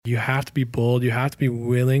You have to be bold. You have to be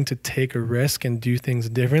willing to take a risk and do things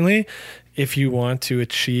differently if you want to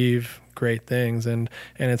achieve great things. And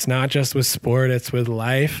it's not just with sport, it's with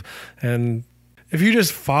life. And if you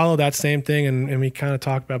just follow that same thing, and we kind of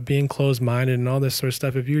talk about being closed-minded and all this sort of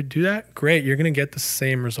stuff, if you do that, great, you're going to get the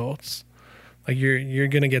same results. Like you're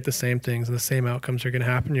going to get the same things and the same outcomes are going to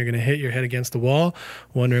happen. You're going to hit your head against the wall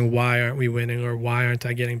wondering why aren't we winning, or why aren't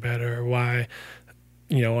I getting better, or why,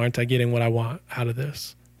 aren't I getting what I want out of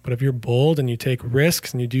this? But if you're bold and you take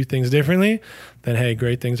risks and you do things differently, then hey,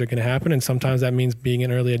 great things are going to happen. And sometimes that means being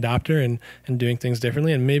an early adopter and doing things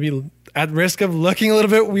differently, and maybe at risk of looking a little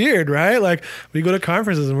bit weird, right? Like we go to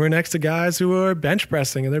conferences and we're next to guys who are bench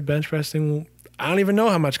pressing, and they're bench pressing, I don't even know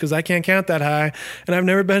how much because I can't count that high, and I've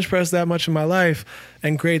never bench pressed that much in my life.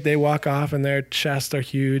 And great, they walk off and their chests are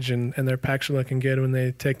huge and their pecs are looking good when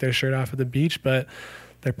they take their shirt off at the beach, but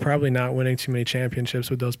they're probably not winning too many championships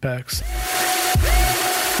with those pecs.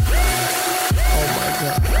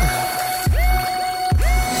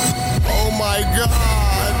 Oh my God.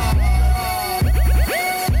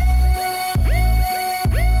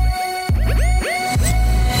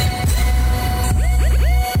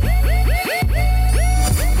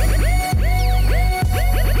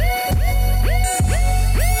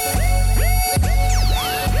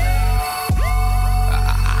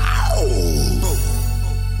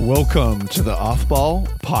 Welcome to the Off Ball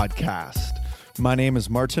Podcast. My name is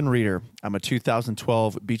Martin Reeder. I'm a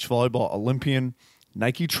 2012 beach volleyball Olympian,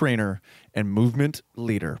 Nike trainer, and movement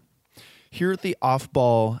leader. Here at the Off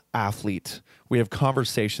Ball Athlete, we have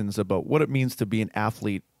conversations about what it means to be an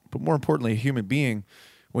athlete, but more importantly, a human being,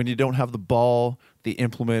 when you don't have the ball, the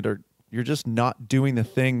implement, or you're just not doing the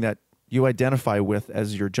thing that you identify with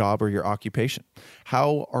as your job or your occupation.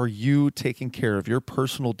 How are you taking care of your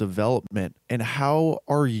personal development, and how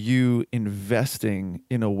are you investing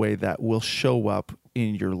in a way that will show up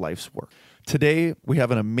in your life's work? Today, we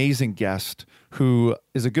have an amazing guest who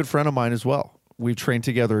is a good friend of mine as well. We've trained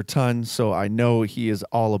together a ton, so I know he is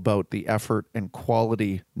all about the effort and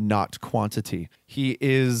quality, not quantity. He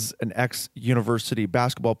is an ex-university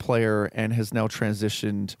basketball player and has now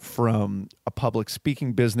transitioned from a public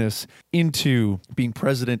speaking business into being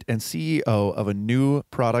president and CEO of a new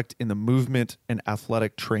product in the movement and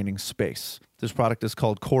athletic training space. This product is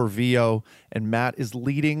called Core VO, and Matt is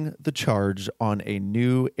leading the charge on a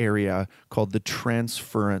new area called the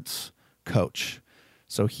Transference Coach.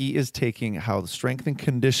 So he is taking how the strength and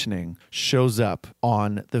conditioning shows up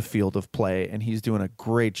on the field of play, and he's doing a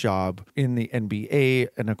great job in the NBA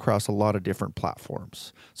and across a lot of different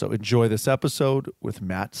platforms. So enjoy this episode with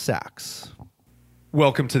Matt Sachs.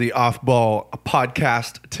 Welcome to the Off Ball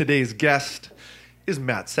Podcast. Today's guest is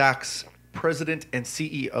Matt Sachs, President and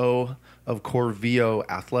CEO of Core VO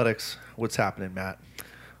Athletics. What's happening, Matt?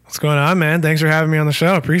 What's going on, man? Thanks for having me on the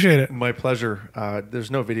show. Appreciate it. My pleasure.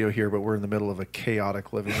 There's no video here, but we're in the middle of a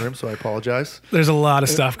chaotic living room, so I apologize. There's a lot of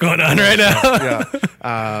stuff going on right now.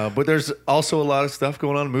 Yeah. But there's also a lot of stuff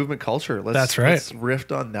going on in movement culture. That's right. Let's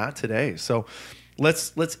riff on that today. So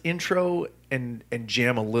let's intro and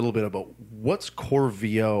jam a little bit about what's Core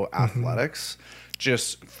VO Athletics.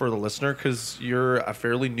 Just for the listener, because you're a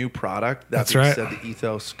fairly new product. That's right. Said, the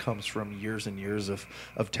ethos comes from years and years of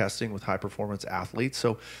testing with high performance athletes.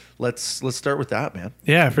 So let's start with that, man.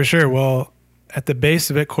 Yeah, for sure. Well, at the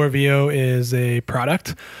base of it, Core VO is a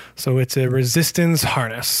product. So it's a resistance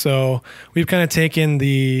harness. So we've kind of taken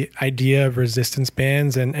the idea of resistance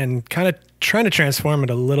bands and kind of trying to transform it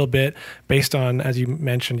a little bit based on, as you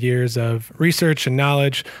mentioned, years of research and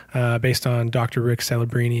knowledge based on Dr. Rick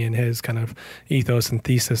Celebrini and his kind of ethos and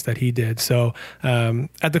thesis that he did. So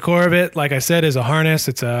at the core of it, like I said, is a harness.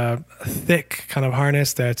 It's a thick kind of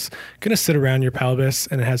harness that's going to sit around your pelvis,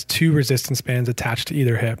 and it has two resistance bands attached to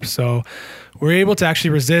either hip. So we're able to actually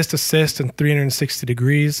resist, assist in 360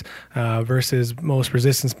 degrees versus most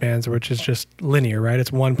resistance bands, which is just linear, right?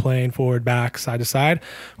 It's one plane, forward, back, side to side.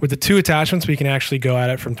 With the two attachments, we can actually go at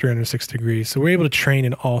it from 360 degrees. So we're able to train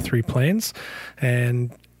in all three planes.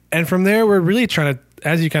 And from there, we're really trying to,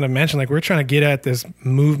 as you kind of mentioned, like we're trying to get at this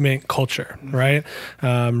movement culture, right?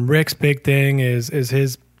 Rick's big thing is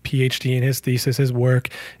his PhD and his thesis, his work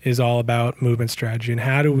is all about movement strategy and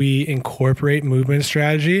how do we incorporate movement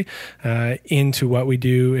strategy into what we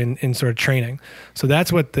do in sort of training. So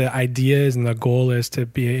that's what the idea is, and the goal is to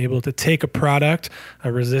be able to take a product,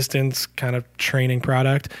 a resistance kind of training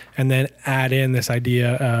product, and then add in this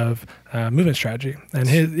idea of movement strategy. And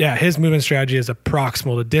his movement strategy is a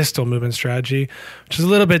proximal to distal movement strategy, which is a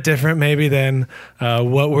little bit different maybe than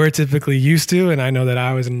what we're typically used to. And I know that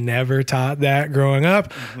I was never taught that growing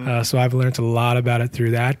up. So I've learned a lot about it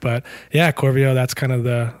through that. But yeah, Core VO, that's kind of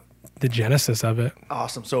the the genesis of it.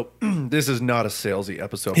 Awesome. So this is not a salesy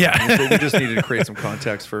episode. Yeah. But we just needed to create some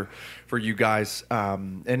context for you guys.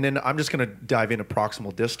 And then I'm just going to dive into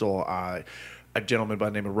proximal distal. A gentleman by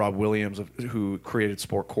the name of Rob Williams, who created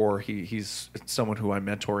Sport Core. He's someone who I'm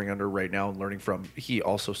mentoring under right now and learning from. He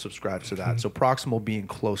also subscribes to that. So proximal being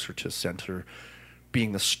closer to center,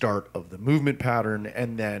 being the start of the movement pattern,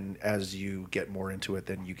 and then as you get more into it,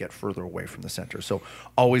 then you get further away from the center. So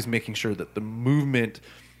always making sure that the movement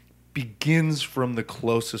begins from the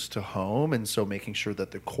closest to home, and so making sure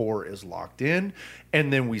that the core is locked in.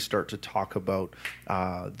 And then we start to talk about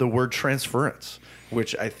the word transference,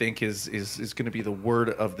 which I think is going to be the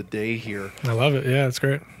word of the day here. I love it. Yeah, it's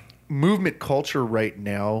great. Movement culture right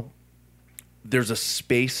now, there's a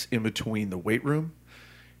space in between the weight room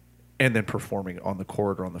and then performing on the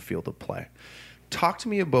court or on the field of play. Talk to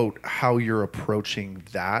me about how you're approaching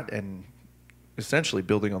that and essentially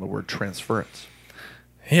building on the word transference.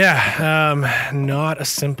 Yeah, not a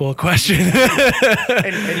simple question.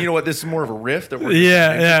 and you know what? This is more of a riff that we're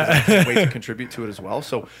ways to contribute to it as well.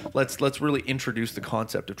 So let's really introduce the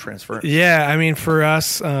concept of transference. Yeah, I mean, for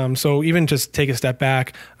us, so even just take a step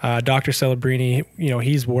back, Dr. Celebrini,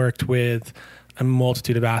 he's worked with a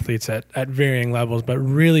multitude of athletes at varying levels, but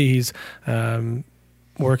really he's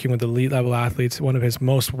working with elite level athletes. One of his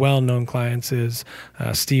most well-known clients is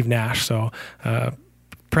Steve Nash. So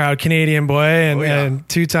proud Canadian boy and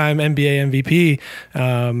two-time NBA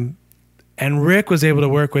MVP. And Rick was able to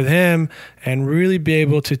work with him and really be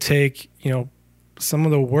able to take, some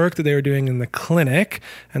of the work that they were doing in the clinic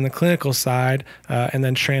and the clinical side, and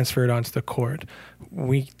then transfer it onto the court.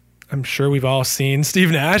 I'm sure we've all seen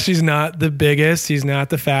Steve Nash. He's not the biggest, he's not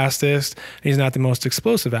the fastest, he's not the most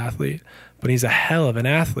explosive athlete, but he's a hell of an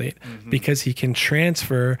athlete because he can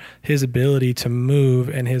transfer his ability to move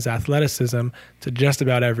and his athleticism to just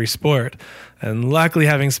about every sport. And luckily,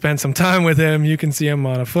 having spent some time with him, you can see him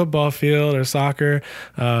on a football field or soccer.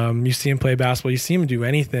 You see him play basketball. You see him do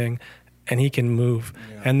anything, and he can move.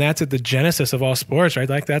 Yeah. And that's at the genesis of all sports, right?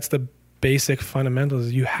 Like that's the basic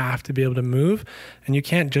fundamentals. You have to be able to move, and you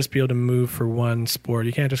can't just be able to move for one sport.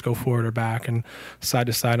 You can't just go forward or back and side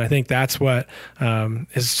to side. And I think that's what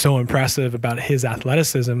is so impressive about his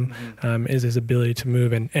athleticism, is his ability to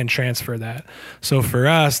move and transfer that. So for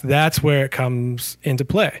us, that's where it comes into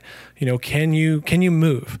play. Can you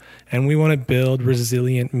move? And we want to build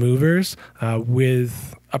resilient movers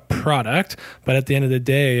with a product, but at the end of the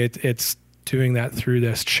day, it's doing that through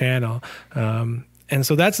this channel. And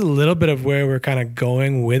so that's a little bit of where we're kind of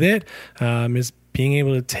going with it, is being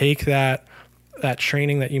able to take that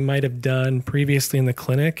training that you might have done previously in the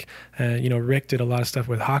clinic. Rick did a lot of stuff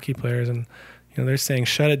with hockey players, and they're saying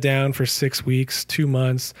shut it down for 6 weeks, 2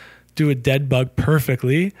 months, do a dead bug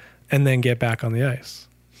perfectly, and then get back on the ice.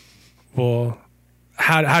 Well,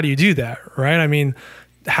 how do you do that, right? I mean,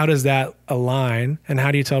 how does that align, and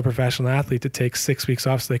how do you tell a professional athlete to take 6 weeks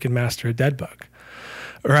off so they can master a dead bug?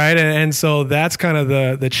 Right. And so that's kind of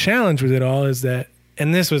the challenge with it all, is that,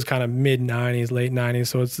 and this was kind of mid 90s, late 90s.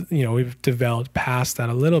 So it's, we've developed past that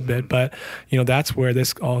a little bit, but that's where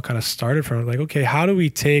this all kind of started from. Like, okay, how do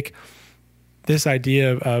we take this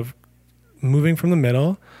idea of moving from the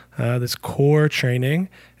middle, this core training,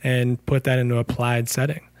 and put that into applied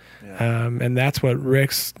setting? Yeah. And that's what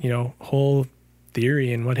Rick's, whole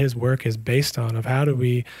theory and what his work is based on, of how do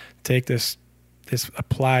we take this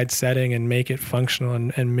applied setting and make it functional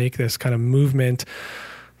and make this kind of movement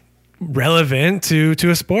relevant to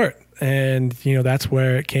a sport. And, that's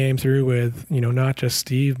where it came through with, not just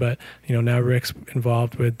Steve, but, now Rick's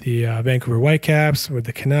involved with the Vancouver Whitecaps, with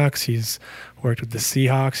the Canucks. He's worked with the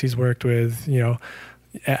Seahawks. He's worked with,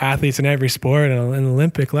 athletes in every sport and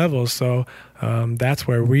Olympic levels. So that's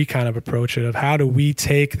where we kind of approach it, of how do we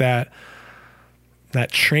take that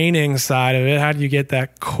training side of it, how do you get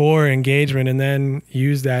that core engagement and then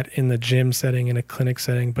use that in the gym setting, in a clinic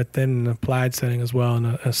setting, but then in an applied setting as well, in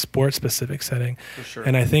a sport specific setting. For sure.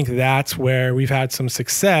 And I think that's where we've had some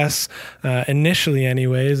success initially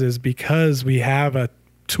anyways, is because we have a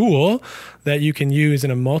tool that you can use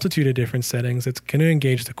in a multitude of different settings that's going to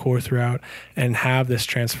engage the core throughout and have this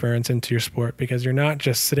transference into your sport, because you're not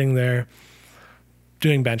just sitting there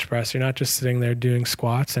doing bench press, you're not just sitting there doing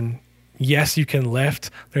squats. And yes, you can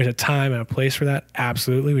lift. There's a time and a place for that.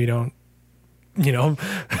 Absolutely. We don't,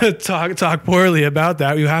 talk poorly about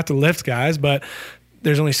that. You have to lift, guys, but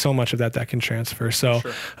there's only so much of that can transfer. So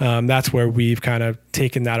sure. That's where we've kind of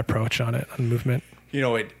taken that approach on it, on movement.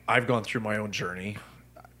 I've gone through my own journey.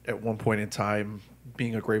 At one point in time,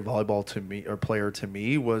 being a great volleyball player to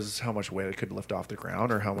me was how much weight I could lift off the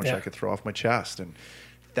ground or how much I could throw off my chest. And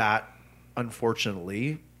that,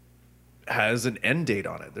 unfortunately, has an end date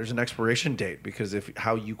on it. There's an expiration date, because if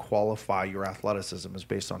how you qualify your athleticism is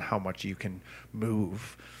based on how much you can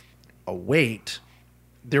move a weight,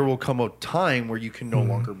 there will come a time where you can no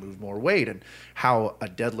longer move more weight. And how a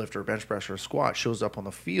deadlift or a bench press or a squat shows up on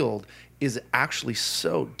the field is actually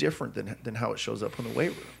so different than how it shows up in the weight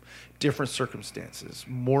room. Different circumstances,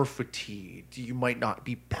 more fatigued. You might not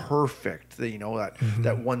be perfect.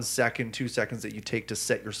 That 1 second, 2 seconds that you take to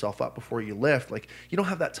set yourself up before you lift, like you don't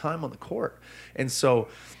have that time on the court. And so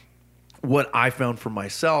what I found for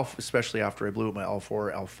myself, especially after I blew up my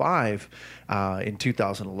L4, L5 in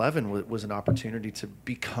 2011, was an opportunity to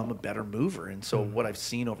become a better mover. And so what I've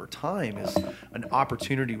seen over time is an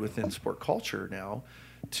opportunity within sport culture now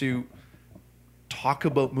to talk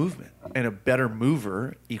about movement, and a better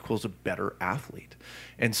mover equals a better athlete.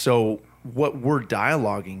 And so what we're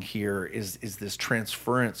dialoguing here is this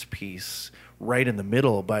transference piece right in the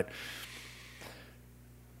middle. But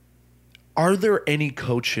are there any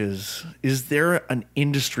coaches, is there an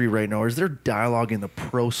industry right now, or is there dialogue in the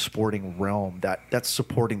pro sporting realm that's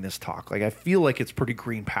supporting this talk? Like, I feel like it's pretty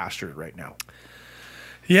green pastured right now.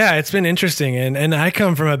 Yeah, it's been interesting. And I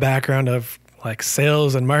come from a background of like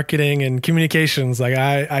sales and marketing and communications. Like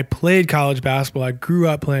I played college basketball. I grew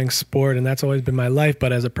up playing sport, and that's always been my life.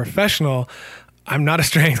 But as a professional, I'm not a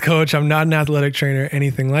strength coach. I'm not an athletic trainer,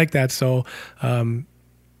 anything like that. So,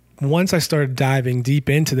 once I started diving deep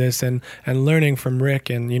into this and learning from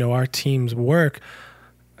Rick and, our team's work,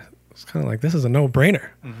 it's kind of like, this is a no-brainer.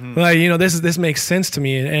 Like, this makes sense to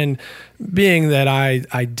me. And being that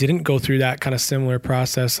I didn't go through that kind of similar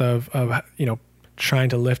process of trying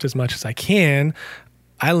to lift as much as I can,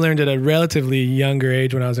 I learned at a relatively younger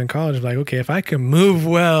age when I was in college, like, okay, if I can move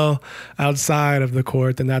well outside of the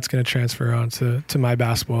court, then that's going to transfer on to my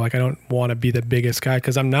basketball. Like, I don't want to be the biggest guy,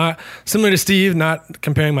 because I'm not, similar to Steve, not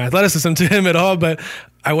comparing my athleticism to him at all, but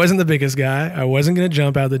I wasn't the biggest guy. I wasn't going to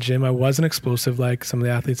jump out of the gym. I wasn't explosive like some of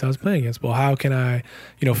the athletes I was playing against. Well, how can I,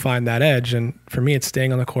 find that edge? And for me, it's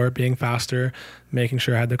staying on the court, being faster, making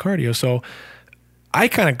sure I had the cardio. So I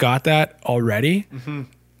kind of got that already.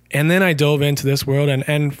 And then I dove into this world,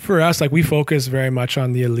 and for us, like, we focus very much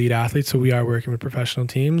on the elite athletes. So we are working with professional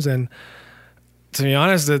teams. And to be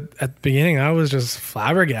honest, at the beginning, I was just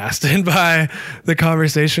flabbergasted by the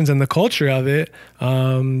conversations and the culture of it,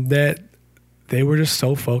 that they were just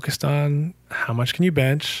so focused on how much can you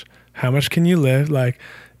bench, how much can you lift. Like,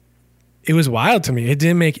 it was wild to me. It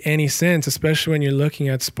didn't make any sense, especially when you're looking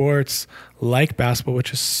at sports like basketball,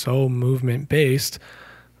 which is so movement based,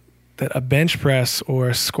 that a bench press or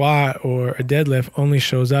a squat or a deadlift only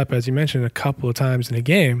shows up, as you mentioned, a couple of times in a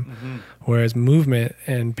game, whereas movement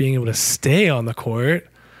and being able to stay on the court,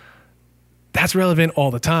 that's relevant all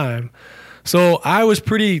the time. So I was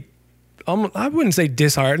pretty, I wouldn't say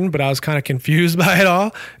disheartened, but I was kind of confused by it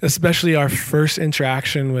all, especially our first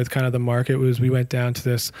interaction with kind of the market was we went down to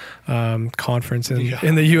this conference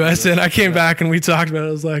in the U.S. and I came back and we talked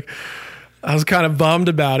about it. I was kind of bummed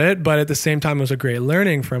about it, but at the same time, it was a great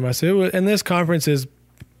learning from us. And this conference is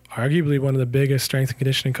arguably one of the biggest strength and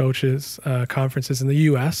conditioning coaches conferences in the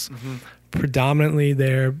U.S. Predominantly,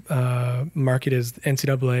 their market is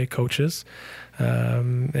NCAA coaches,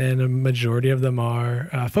 and a majority of them are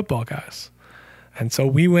football guys. And so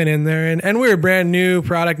we went in there, and we were a brand new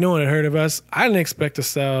product. No one had heard of us. I didn't expect to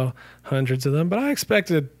sell hundreds of them, but I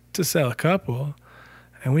expected to sell a couple.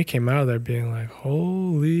 And we came out of there being like,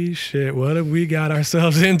 holy shit, what have we got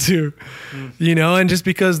ourselves into? And just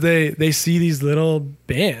because they see these little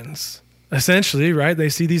bands, essentially, right? They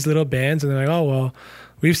see these little bands and they're like, oh, well,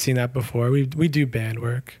 we've seen that before. We do band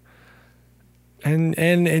work. And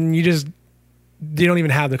you don't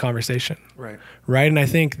even have the conversation. Right. And I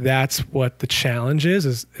think that's what the challenge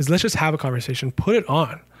is let's just have a conversation, put it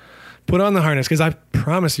on. Put on the harness, because I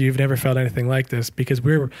promise you've never felt anything like this, because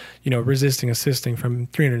we're, resisting, assisting from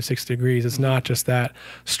 360 degrees. It's not just that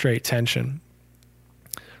straight tension.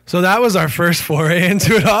 So that was our first foray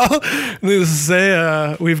into it all. Needless to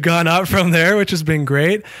say, we've gone up from there, which has been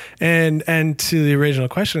great. And to the original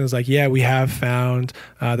question, is like, yeah, we have found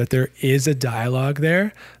that there is a dialogue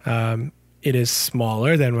there. It is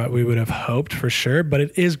smaller than what we would have hoped, for sure, but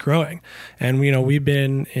it is growing. And, we've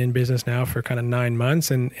been in business now for kind of 9 months,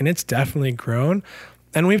 and it's definitely grown.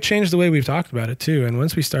 And we've changed the way we've talked about it too. And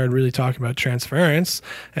once we started really talking about transference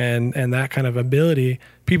and that kind of ability,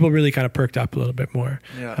 people really kind of perked up a little bit more.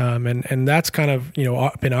 Yeah. And that's kind of,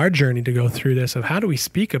 been our journey to go through this of how do we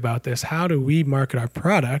speak about this? How do we market our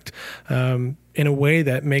product in a way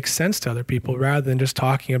that makes sense to other people, rather than just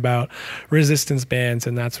talking about resistance bands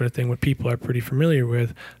and that sort of thing, what people are pretty familiar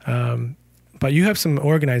with. But you have some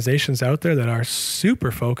organizations out there that are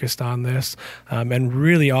super focused on this, and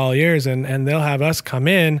really all ears, and they'll have us come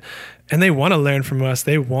in and they want to learn from us.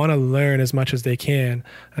 They want to learn as much as they can.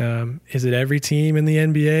 Is it every team in the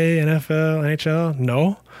NBA, NFL, NHL?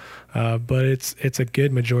 No. But it's a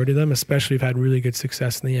good majority of them, especially if had really good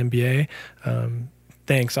success in the NBA.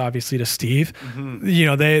 Thanks, obviously, to Steve. Mm-hmm. You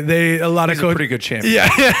know, they a lot He's of a pretty good champion. Yeah,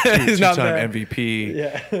 he's not Two-time bad. MVP.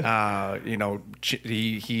 Yeah. You know,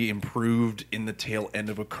 he improved in the tail end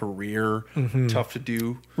of a career. Tough to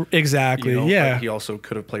do. Exactly. You know, yeah. but he also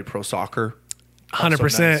could have played pro soccer.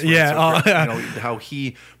 100%. Yeah. You know, how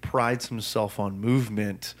he prides himself on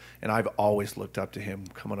movement, and I've always looked up to him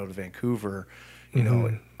coming out of Vancouver. You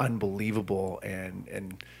know, unbelievable,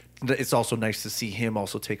 and it's also nice to see him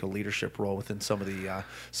also take a leadership role within some of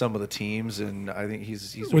the teams, and I think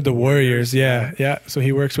he's with the Warriors. Yeah. So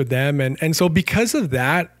he works with them, and so because of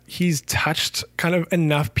that, he's touched kind of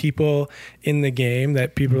enough people in the game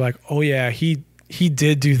that people are like, oh yeah, he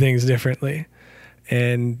did do things differently,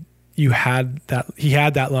 and he had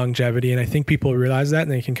that longevity, and I think people realize that,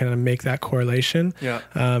 and they can kind of make that correlation. Yeah.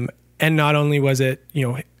 And not only was it, you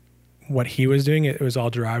know, what he was doing, it was all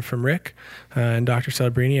derived from Rick and Dr.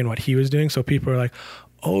 Celebrini and what he was doing. So people are like,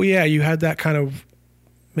 oh yeah, you had that kind of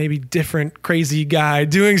maybe different crazy guy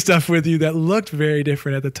doing stuff with you that looked very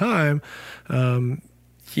different at the time.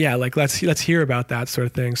 Yeah, like let's hear about that sort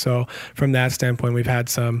of thing. So from that standpoint, we've had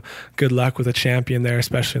some good luck with a champion there,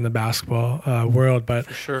 especially in the basketball world.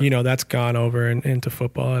 But sure. You know, that's gone over into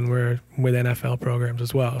football, and we're with NFL programs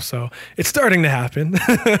as well. So it's starting to happen.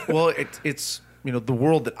 Well, it's you know, the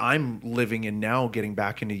world that I'm living in now, getting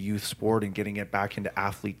back into youth sport and getting it back into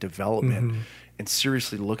athlete development, and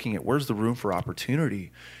seriously looking at where's the room for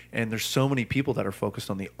opportunity. And there's so many people that are focused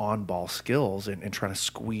on the on-ball skills and trying to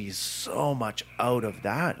squeeze so much out of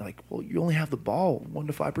that. Like, well, you only have the ball 1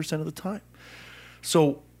 to 5% of the time.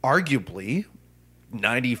 So arguably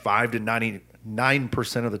 95 to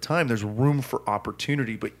 99% of the time, there's room for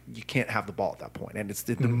opportunity, but you can't have the ball at that point. And it's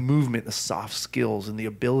the movement, the soft skills, and the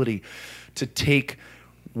ability to take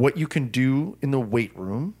what you can do in the weight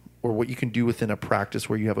room or what you can do within a practice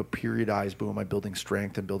where you have a periodized, boom, I'm building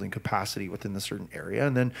strength and building capacity within the certain area.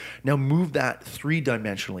 And then now move that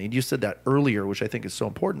 3-dimensionally. And you said that earlier, which I think is so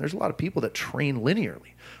important. There's a lot of people that train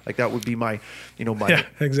linearly. Like that would be my Yeah,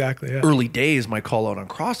 exactly. Yeah. early days, my call out on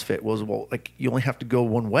CrossFit was, well, like you only have to go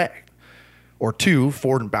one way. Or 2,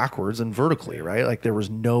 forward and backwards and vertically, right? Like there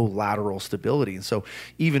was no lateral stability. And so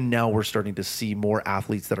even now we're starting to see more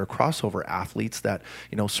athletes that are crossover athletes that,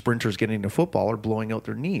 you know, sprinters getting into football are blowing out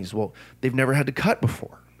their knees. Well, they've never had to cut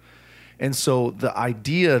before. And so the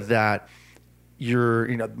idea that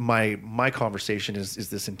my conversation is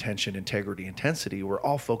this intention, integrity, intensity. We're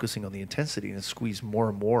all focusing on the intensity and squeeze more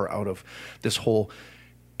and more out of this whole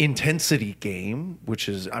intensity game, which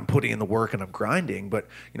is I'm putting in the work and I'm grinding, but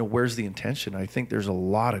you know, where's the intention? I think there's a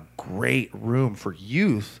lot of great room for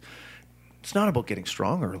youth. It's not about getting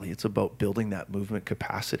strong early. It's about building that movement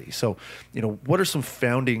capacity. So, you know, what are some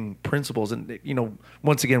founding principles? And, you know,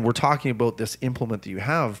 once again, we're talking about this implement that you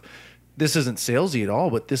have. This isn't salesy at all,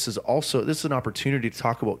 but this is an opportunity to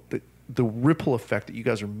talk about the ripple effect that you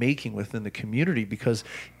guys are making within the community, because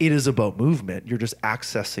it is about movement. You're just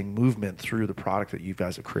accessing movement through the product that you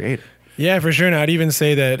guys have created. Yeah, for sure. And I'd even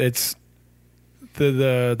say that it's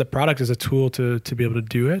the product is a tool to be able to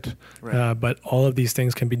do it, Right. But all of these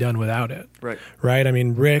things can be done without it. Right. I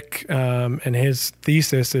mean, Rick and his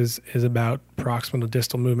thesis is about proximal to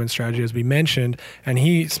distal movement strategy, as we mentioned, and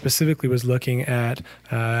he specifically was looking at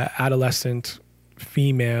adolescent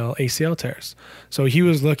female ACL tears. So he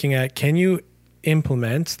was looking at, can you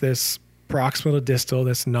implement this proximal to distal,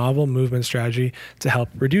 this novel movement strategy to help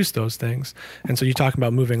reduce those things? And so you talk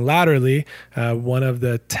about moving laterally. One of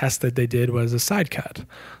the tests that they did was a side cut,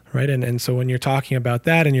 right? And so when you're talking about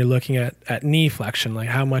that and you're looking at knee flexion, like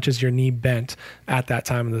how much is your knee bent at that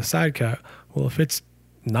time of the side cut? Well, if it's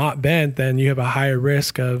not bent, then you have a higher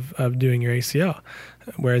risk of doing your ACL.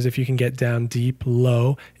 Whereas if you can get down deep,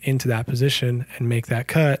 low into that position and make that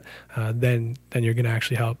cut, then you're going to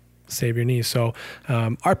actually help save your knees. So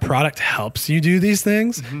our product helps you do these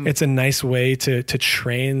things. Mm-hmm. It's a nice way to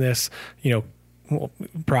train this, you know,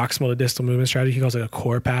 proximal to distal movement strategy. He calls it a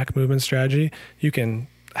core pack movement strategy. You can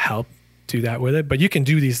help do that with it, but you can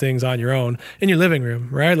do these things on your own in your living room,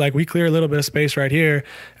 right? Like we clear a little bit of space right here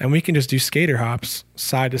and we can just do skater hops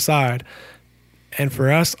side to side. And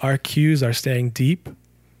for us, our cues are staying deep,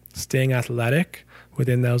 staying athletic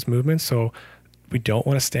within those movements. So we don't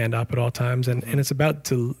want to stand up at all times. And it's about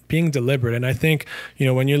being deliberate. And I think, you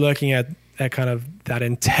know, when you're looking at kind of that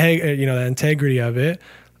integrity of it,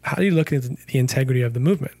 how do you look at the integrity of the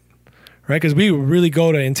movement, right? Because we really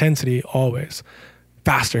go to intensity always.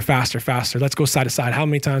 Faster, faster, faster. Let's go side to side. How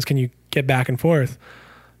many times can you get back and forth?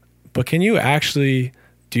 But can you actually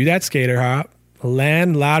do that skater hop,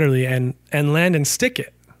 land laterally and land and stick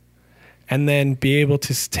it, and then be able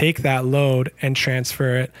to take that load and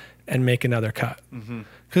transfer it and make another cut?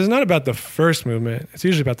 Because it's not about the first movement. It's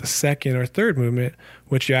usually about the second or third movement,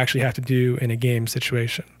 which you actually have to do in a game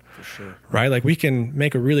situation. For sure. Right? Like we can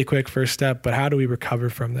make a really quick first step, but how do we recover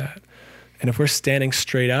from that? And if we're standing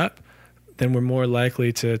straight up, then we're more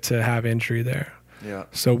likely to have injury there. Yeah.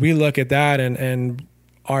 So we look at that, and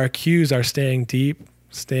our cues are staying deep,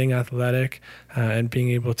 staying athletic, and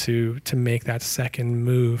being able to make that second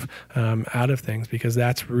move out of things, because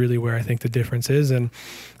that's really where I think the difference is, and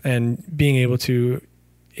being able to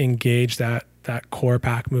engage that core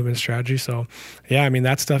pack movement strategy. So yeah, I mean,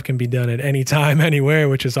 that stuff can be done at any time, anywhere,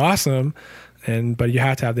 which is awesome. But you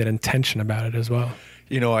have to have that intention about it as well.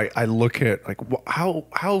 You know, I look at like how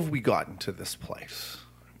have we gotten to this place?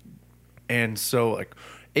 And so like,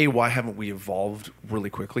 why haven't we evolved really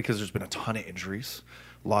quickly? Because there's been a ton of injuries.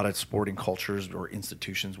 A lot of sporting cultures or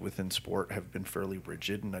institutions within sport have been fairly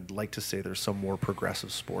rigid, and I'd like to say there's some more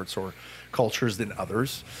progressive sports or cultures than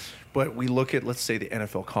others. But we look at, let's say, the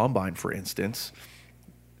NFL Combine, for instance,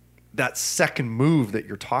 that second move that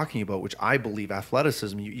you're talking about, which I believe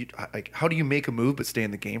athleticism, like, how do you make a move but stay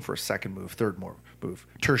in the game for a second move, third move,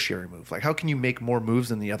 tertiary move? Like, how can you make more moves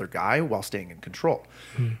than the other guy while staying in control?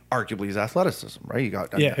 Arguably is athleticism, right? You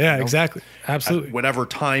got exactly. Absolutely. At whatever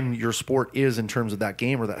time your sport is in terms of that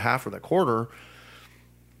game or that half or that quarter,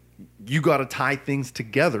 you got to tie things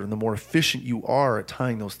together. And the more efficient you are at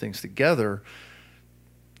tying those things together,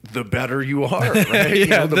 the better you are, right?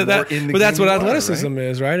 But that's what athleticism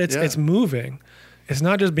is, right? It's moving. It's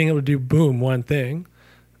not just being able to do one thing.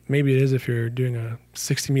 Maybe it is if you're doing a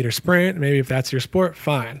 60-meter sprint. Maybe if that's your sport,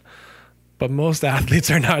 fine. But most athletes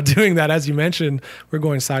are not doing that. As you mentioned, we're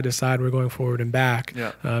going side to side. We're going forward and back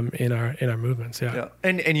in our movements. Yeah.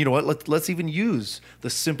 And you know what? Let's even use the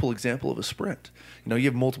simple example of a sprint. You know, you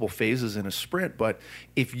have multiple phases in a sprint, but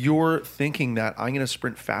if you're thinking that I'm going to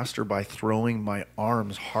sprint faster by throwing my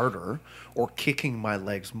arms harder or kicking my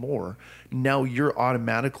legs more, now you're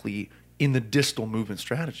automatically in the distal movement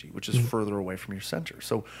strategy, which is further away from your center.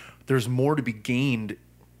 So there's more to be gained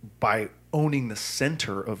by owning the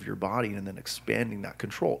center of your body and then expanding that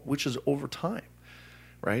control, which is over time,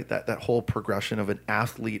 right? That whole progression of an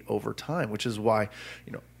athlete over time, which is why,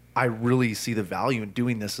 you know, I really see the value in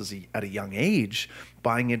doing this at a young age,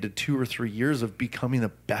 buying into 2 or 3 years of becoming the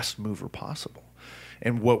best mover possible.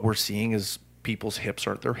 And what we're seeing is people's hips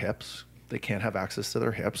aren't their hips. They can't have access to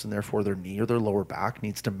their hips, and therefore their knee or their lower back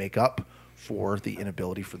needs to make up for the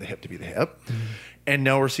inability for the hip to be the hip. And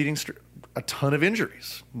now we're seeing a ton of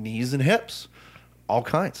injuries, knees and hips, all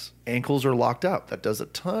kinds. Ankles are locked up. That does a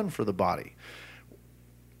ton for the body.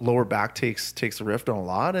 Lower back takes the rift on a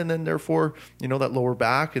lot, and then therefore, you know, that lower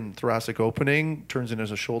back and thoracic opening turns into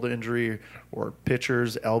a shoulder injury or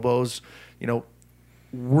pitchers, elbows. You know,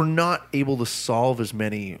 we're not able to solve as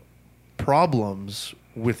many problems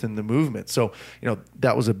within the movement. So, you know,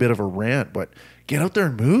 that was a bit of a rant, but get out there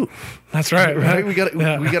and move. That's right. Right? We got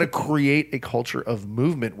to create a culture of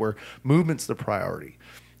movement where movement's the priority.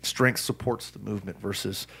 Strength supports the movement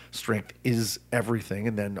versus strength is everything,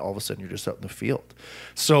 and then all of a sudden you're just out in the field.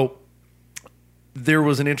 So there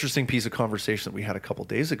was an interesting piece of conversation that we had a couple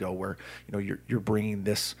days ago where, you know, you're bringing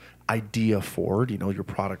this idea forward. You know, your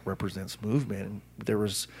product represents movement, and there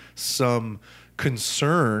was some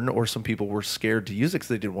concern, or some people were scared to use it because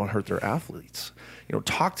they didn't want to hurt their athletes. You know,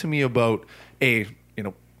 talk to me about you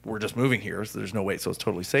know, we're just moving here, so there's no weight, so it's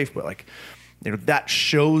totally safe. But like, you know, that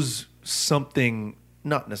shows something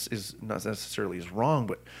not necessarily is wrong,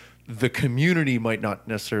 but the community might not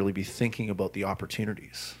necessarily be thinking about the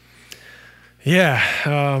opportunities.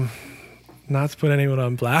 Yeah. Not to put anyone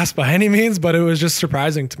on blast by any means, but it was just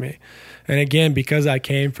surprising to me. And again, because I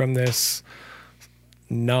came from this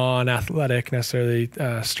non-athletic necessarily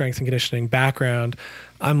strength and conditioning background,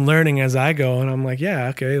 I'm learning as I go, and I'm like, yeah,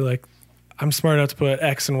 okay, like I'm smart enough to put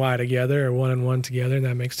X and Y together, or 1 and 1 together, and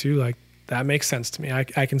that makes 2. Like, that makes sense to me. I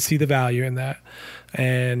can see the value in that.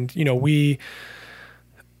 And, you know, we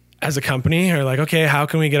as a company are like, okay, how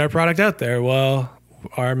can we get our product out there? Well,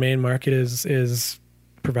 our main market is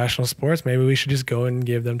professional sports. Maybe we should just go and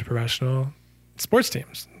give them to professional sports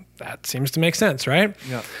teams. That seems to make sense, right?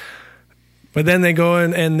 Yeah. But then they go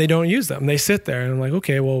and they don't use them. They sit there, and I'm like,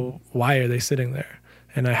 okay, well, why are they sitting there?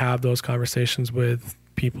 And I have those conversations with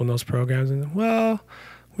people in those programs, and well,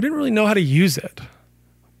 we didn't really know how to use it.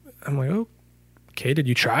 I'm like, oh, okay, did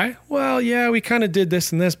you try? Well, yeah, we kind of did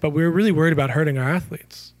this and this, but we were really worried about hurting our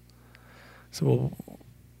athletes. So, well,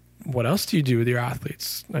 what else do you do with your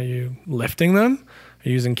athletes? Are you lifting them? Are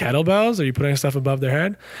you using kettlebells? Are you putting stuff above their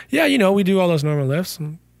head? Yeah, we do all those normal lifts.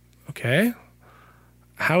 Okay.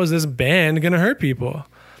 How is this band going to hurt people?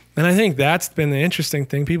 And I think that's been the interesting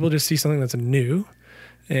thing. People just see something that's new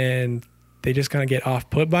and they just kind of get off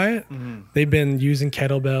put by it. Mm-hmm. They've been using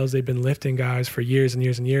kettlebells. They've been lifting guys for years and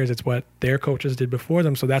years and years. It's what their coaches did before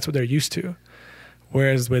them. So that's what they're used to.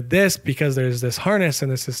 Whereas with this, because there's this harness and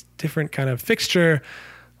there's this different kind of fixture,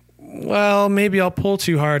 well, maybe I'll pull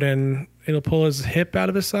too hard and it'll pull his hip out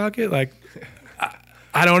of his socket. Like,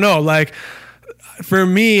 I don't know. Like, for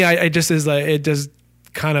me, it just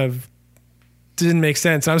kind of didn't make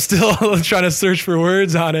sense. I'm still trying to search for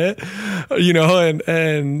words on it,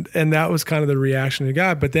 and that was kind of the reaction we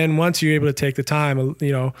got. But then once you're able to take the time,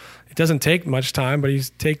 it doesn't take much time, but you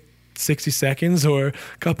take 60 seconds or a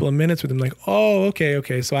couple of minutes with them, like, oh,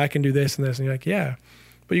 okay, so I can do this and this. And you're like, yeah,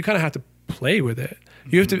 but you kind of have to play with it.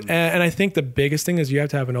 You have to, and I think the biggest thing is you have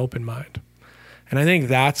to have an open mind. And I think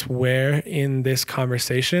that's where in this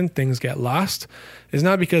conversation things get lost. It's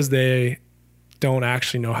not because they don't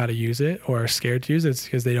actually know how to use it or are scared to use it. It's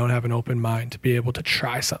because they don't have an open mind to be able to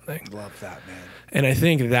try something. Love that, man. And I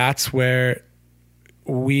think that's where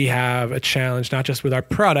we have a challenge, not just with our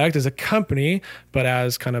product as a company, but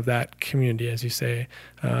as kind of that community, as you say,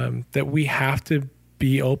 that we have to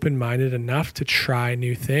be open-minded enough to try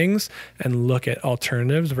new things and look at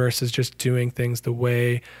alternatives versus just doing things the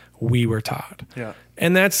way we were taught. Yeah.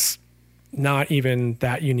 And that's not even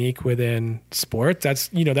that unique within sport. That's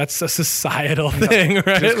a societal thing,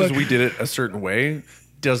 right? Just because we did it a certain way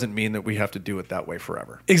doesn't mean that we have to do it that way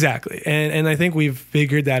forever. Exactly. And I think we've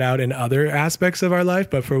figured that out in other aspects of our life,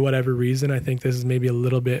 but for whatever reason, I think this is maybe a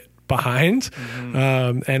little bit behind.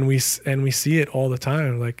 Mm-hmm. And we see it all the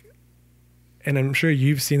time. Like, and I'm sure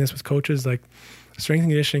you've seen this with coaches, like strength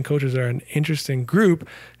and conditioning coaches are an interesting group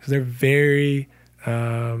because they're very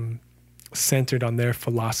centered on their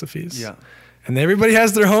philosophies. Yeah. And everybody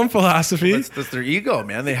has their own philosophy. That's their ego,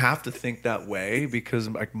 man. They have to think that way because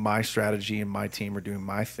like my strategy and my team are doing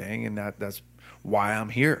my thing, and that's why I'm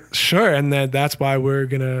here. Sure. And that's why we're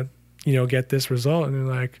gonna, get this result. And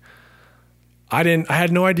they're like, I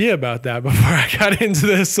had no idea about that before I got into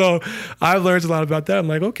this. So I've learned a lot about that. I'm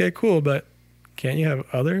like, okay, cool, but can't you have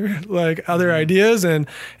other ideas? And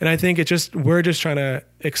I think we're just trying to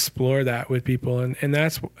explore that with people. And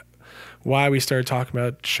that's why we started talking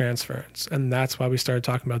about transference. And that's why we started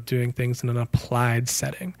talking about doing things in an applied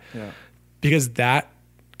setting. Yeah. Because that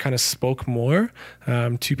kind of spoke more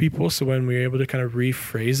to people. So when we were able to kind of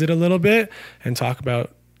rephrase it a little bit and talk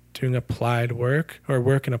about doing applied work or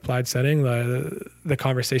work in applied setting, the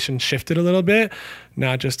conversation shifted a little bit,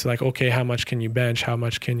 not just to like, okay, how much can you bench? How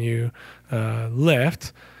much can you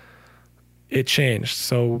lift? It changed.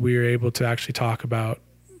 So we were able to actually talk about,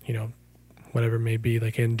 whatever may be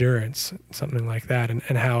like endurance, something like that, and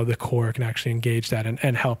how the core can actually engage that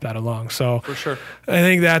and help that along. So for sure, I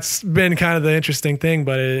think that's been kind of the interesting thing,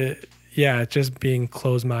 but just being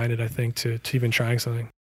closed-minded, I think, to even trying something.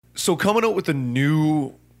 So coming out with a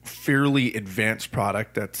new fairly advanced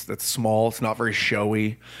product that's small, it's not very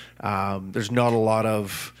showy. There's not a lot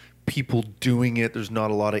of people doing it. There's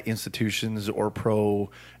not a lot of institutions or pro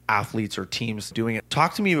athletes or teams doing it.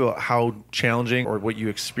 Talk to me about how challenging or what you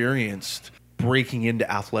experienced breaking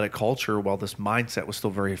into athletic culture while this mindset was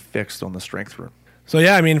still very fixed on the strength room. So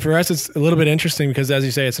yeah, I mean, for us, it's a little bit interesting because, as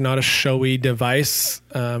you say, it's not a showy device.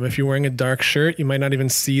 If you're wearing a dark shirt, you might not even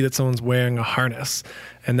see that someone's wearing a harness.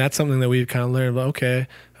 And that's something that we've kind of learned about, okay,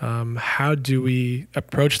 how do we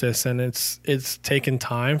approach this? And it's taken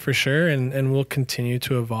time for sure, and we'll continue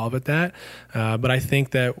to evolve at that. But I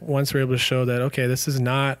think that once we're able to show that, okay, this is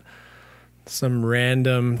not some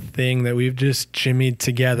random thing that we've just jimmied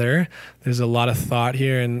together. There's a lot of thought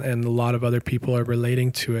here, and a lot of other people are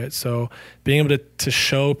relating to it. So being able to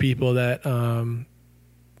show people that,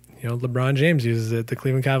 LeBron James uses it, the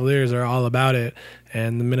Cleveland Cavaliers are all about it,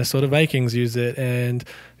 and the Minnesota Vikings use it, and,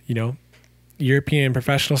 European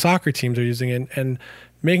professional soccer teams are using it, and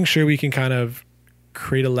making sure we can kind of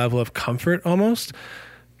create a level of comfort almost.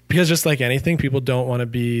 Because just like anything, people don't want to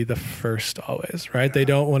be the first always, right? Yeah. They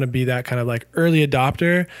don't want to be that kind of like early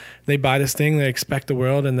adopter. They buy this thing, they expect the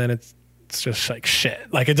world, and then it's just like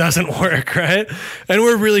shit. Like it doesn't work, right? And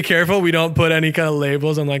we're really careful. We don't put any kind of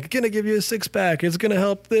labels on like, gonna give you a six pack. It's gonna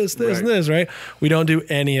help this, right, and this, right? We don't do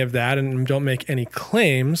any of that, and don't make any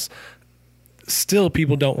claims. Still,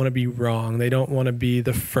 people don't want to be wrong. They don't want to be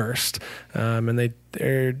the first, and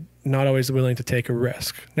they're not always willing to take a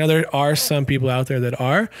risk. Now, there are some people out there that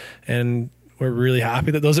are, and we're really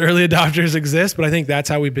happy that those early adopters exist. But I think that's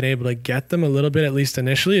how we've been able to get them a little bit, at least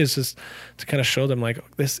initially, is just to kind of show them like,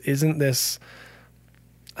 this isn't this,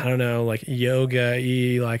 I don't know, like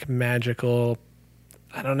yoga-y, like magical,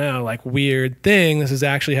 I don't know, like weird thing. This is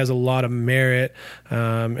actually has a lot of merit,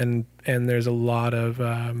 and there's a lot of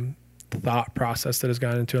thought process that has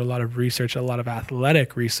gone into it, a lot of research, a lot of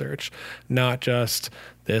athletic research, not just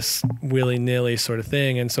this willy-nilly sort of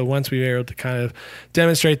thing. And so once we were able to kind of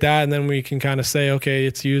demonstrate that, and then we can kind of say, okay,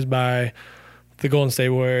 it's used by the Golden State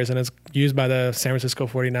Warriors and it's used by the San Francisco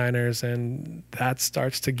 49ers, and that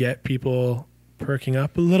starts to get people perking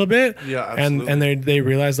up a little bit. Yeah, absolutely. And they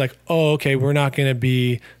realize like, oh, okay, we're not going to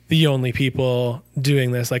be the only people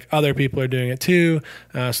doing this. Like other people are doing it too.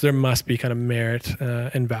 So there must be kind of merit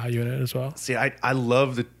and value in it as well. See, I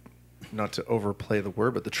love the, not to overplay the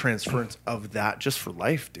word, but the transference of that just for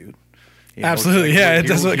life, dude. You know, absolutely. like,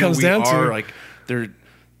 That's what it comes down to. Like they're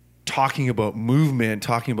talking about movement,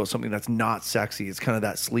 talking about something that's not sexy. It's kind of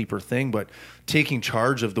that sleeper thing, but taking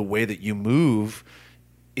charge of the way that you move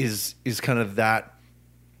is kind of that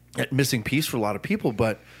missing piece for a lot of people.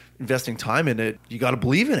 But investing time in it, you got to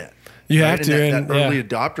believe in it. You have to. And that early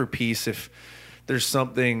adopter piece, if there's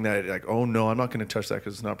something that like, oh no, I'm not going to touch that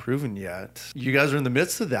because it's not proven yet. You guys are in the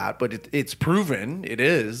midst of that, but it's proven. It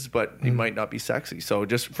is, but it might not be sexy. So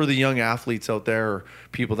just for the young athletes out there, or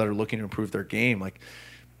people that are looking to improve their game, like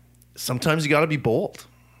sometimes you got to be bold.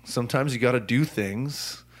 Sometimes you got to do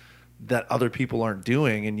things that other people aren't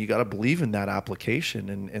doing, and you got to believe in that application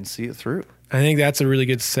and see it through. I think that's a really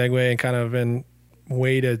good segue and kind of a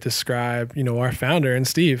way to describe, our founder and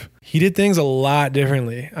Steve. He did things a lot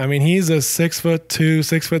differently. I mean, he's a 6'2",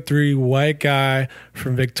 6'3" white guy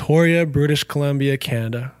from Victoria, British Columbia,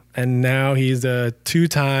 Canada. And now he's a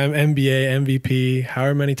 2-time NBA MVP,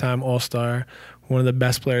 however many time All-Star, one of the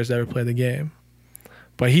best players to ever play the game.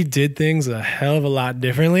 But he did things a hell of a lot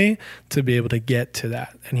differently to be able to get to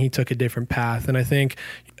that. And he took a different path. And I think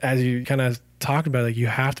as you kind of talked about, like, you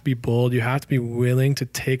have to be bold. You have to be willing to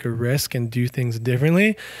take a risk and do things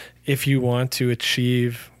differently if you want to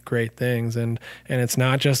achieve great things. And it's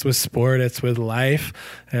not just with sport, it's with life.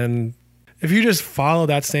 And if you just follow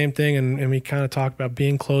that same thing, and we kind of talk about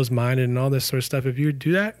being closed-minded and all this sort of stuff, if you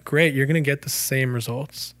do that, great, you're going to get the same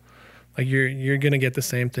results. Like you're going to get the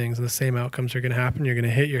same things and the same outcomes are going to happen. You're going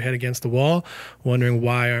to hit your head against the wall wondering,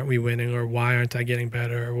 why aren't we winning, or why aren't I getting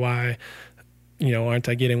better, or why, aren't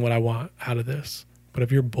I getting what I want out of this? But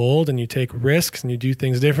if you're bold and you take risks and you do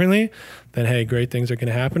things differently, then hey, great things are going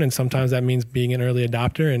to happen. And sometimes that means being an early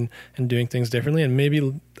adopter and doing things differently, and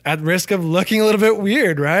maybe at risk of looking a little bit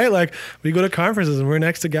weird, right? Like we go to conferences and we're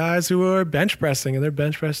next to guys who are bench pressing, and they're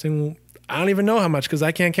bench pressing, I don't even know how much because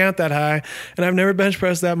I can't count that high, and I've never bench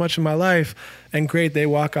pressed that much in my life. And great, they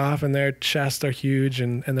walk off and their chests are huge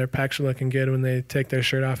and their pecs are looking good when they take their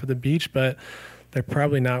shirt off at the beach, but they're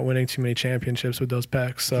probably not winning too many championships with those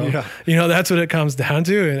pecs. So, that's what it comes down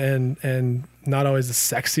to, and not always the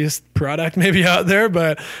sexiest product maybe out there,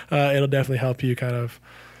 but it'll definitely help you kind of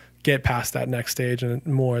get past that next stage, and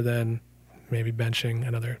more than maybe benching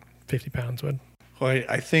another 50 pounds would. Well,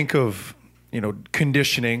 I think of,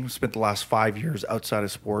 conditioning. Spent the last 5 years outside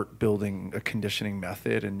of sport building a conditioning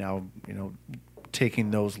method, and now,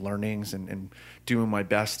 taking those learnings and doing my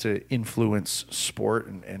best to influence sport.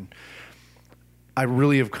 And I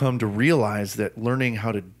really have come to realize that learning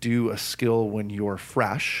how to do a skill when you're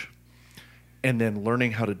fresh, and then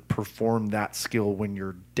learning how to perform that skill when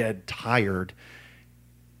you're dead tired,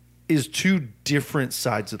 is two different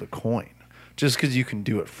sides of the coin. Just because you can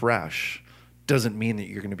do it fresh doesn't mean that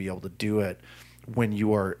you're going to be able to do it when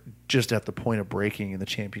you are just at the point of breaking in the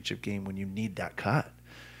championship game, when you need that cut,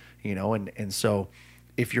 and so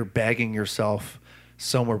if you're bagging yourself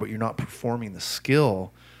somewhere but you're not performing the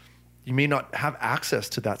skill, you may not have access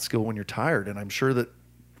to that skill when you're tired. And I'm sure that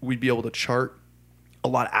we'd be able to chart a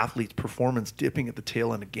lot of athletes' performance dipping at the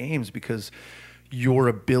tail end of games because your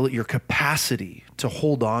ability, your capacity to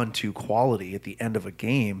hold on to quality at the end of a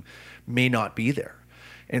game may not be there.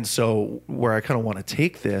 And so where I kind of want to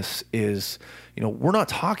take this is, we're not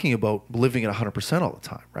talking about living at 100% all the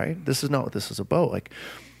time, right? This is not what this is about. Like,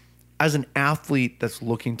 as an athlete that's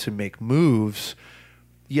looking to make moves,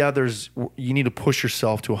 you need to push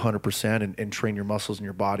yourself to 100% and train your muscles in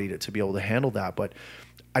your body to be able to handle that. But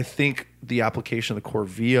I think the application of the Core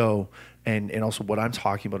VO and also what I'm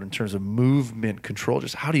talking about in terms of movement control,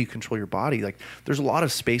 just how do you control your body? Like, there's a lot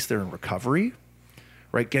of space there in recovery,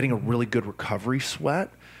 right? Getting a really good recovery sweat.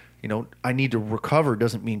 I need to recover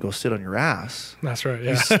doesn't mean go sit on your ass. That's right.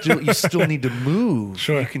 Yeah. You still need to move.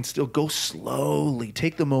 Sure. You can still go slowly,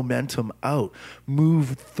 take the momentum out,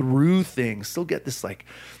 move through things, still get this like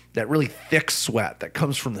that really thick sweat that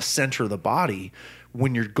comes from the center of the body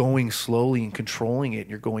when you're going slowly and controlling it and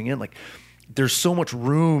you're going in. Like, there's so much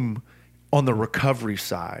room on the recovery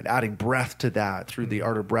side, adding breath to that through the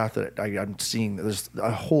art of breath that I'm seeing. There's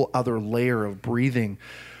a whole other layer of breathing,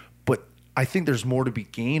 but I think there's more to be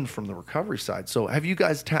gained from the recovery side. So have you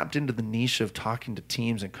guys tapped into the niche of talking to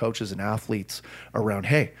teams and coaches and athletes around,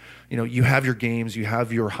 hey, you know, you have your games, you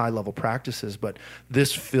have your high level practices, but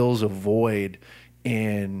this fills a void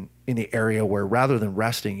in the area where rather than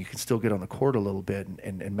resting, you can still get on the court a little bit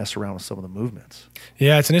and mess around with some of the movements.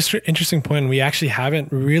 Yeah, it's an interesting point. We actually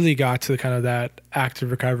haven't really got to kind of that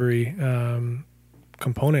active recovery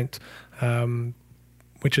component,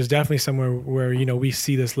 which is definitely somewhere where, you know, we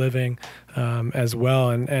see this living as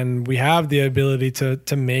well. And we have the ability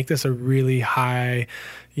to make this a really high,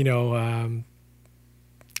 you know,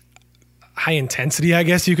 high intensity, I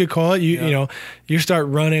guess you could call it. You know, you start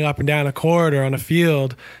running up and down a court or on a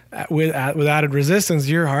field with added resistance,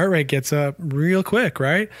 your heart rate gets up real quick,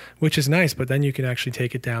 right? Which is nice, but then you can actually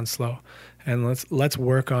take it down slow. And let's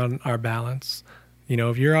work on our balance. You know,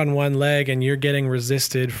 if you're on one leg and you're getting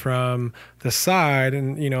resisted from the side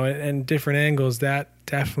and, you know, and different angles, that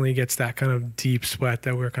definitely gets that kind of deep sweat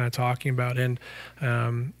that we're kind of talking about. And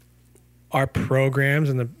our programs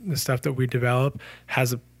and the stuff that we develop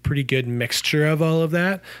has a pretty good mixture of all of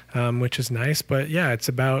that, which is nice. But yeah, it's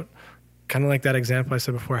about kind of like that example I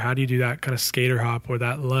said before. How do you do that kind of skater hop or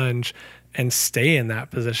that lunge and stay in that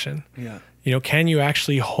position? Yeah. You know, can you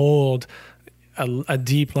actually hold a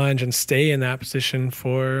deep lunge and stay in that position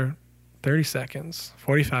for 30 seconds,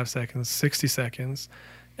 45 seconds, 60 seconds,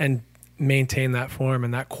 and maintain that form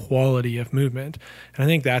and that quality of movement? And I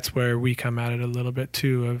think that's where we come at it a little bit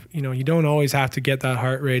too, of, you know, you don't always have to get that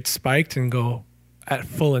heart rate spiked and go at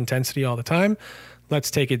full intensity all the time. Let's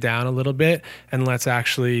take it down a little bit and let's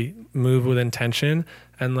actually move with intention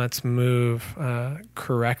and let's move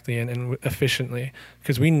correctly and efficiently,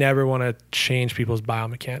 because we never want to change people's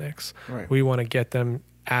biomechanics. Right. We want to get them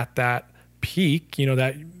at that peak, you know,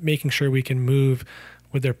 that making sure we can move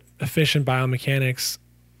with their efficient biomechanics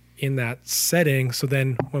in that setting. So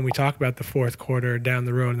then when we talk about the fourth quarter down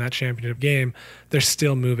the road in that championship game, they're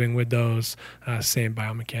still moving with those same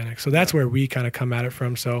biomechanics. So that's where we kind of come at it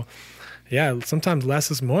from. So yeah, sometimes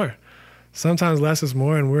less is more. Sometimes less is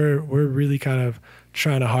more, and we're really kind of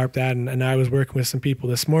trying to harp that. And I was working with some people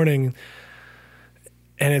this morning,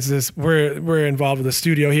 and it's this, we're involved with the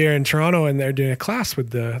studio here in Toronto, and they're doing a class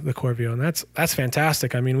with the Corvio, and that's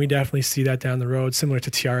fantastic. I mean, we definitely see that down the road, similar to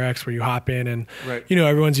TRX, where you hop in and you know,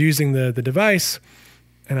 everyone's using the device.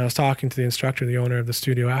 And I was talking to the instructor, the owner of the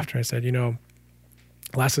studio after. I said, you know,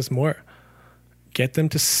 less is more. Get them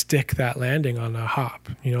to stick that landing on a hop.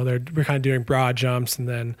 You know, we're kind of doing broad jumps and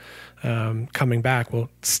then coming back. Well,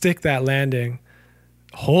 stick that landing,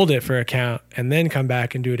 hold it for a count, and then come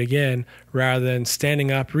back and do it again, rather than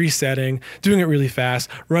standing up, resetting, doing it really fast,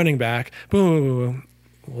 running back, boom, boom, boom.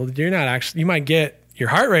 Well, you're not actually, you might get your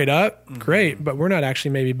heart rate up, great, but we're not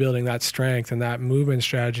actually maybe building that strength and that movement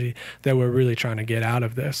strategy that we're really trying to get out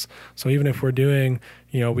of this. So even if we're doing,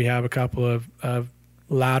 you know, we have a couple of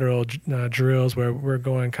lateral drills where we're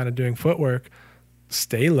going kind of doing footwork,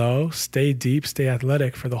 stay low, stay deep, stay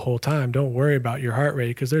athletic for the whole time. Don't worry about your heart rate,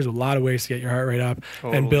 because there's a lot of ways to get your heart rate up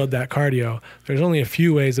and build that cardio. There's only a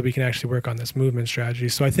few ways that we can actually work on this movement strategy.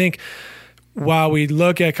 So I think while we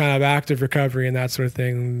look at kind of active recovery and that sort of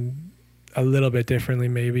thing a little bit differently,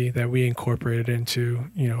 maybe, that we incorporate it into,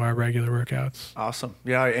 you know, our regular workouts. Awesome.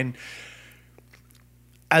 Yeah. And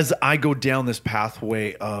as I go down this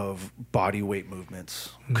pathway of body weight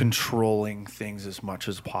movements, controlling things as much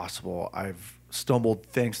as possible, I've stumbled,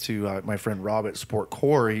 thanks to my friend Rob at Sport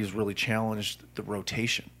Core. He's really challenged the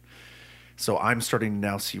rotation. So I'm starting to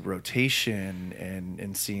now see rotation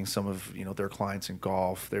and seeing some of, you know, their clients in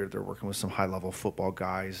golf. They're working with some high level football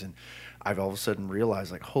guys, and I've all of a sudden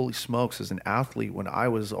realized, like, holy smokes, as an athlete, when I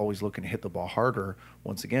was always looking to hit the ball harder,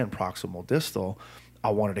 once again, proximal distal, I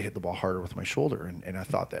wanted to hit the ball harder with my shoulder. And I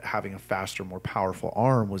thought that having a faster, more powerful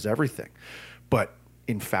arm was everything. But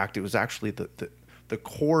in fact, it was actually the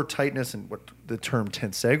core tightness and what the term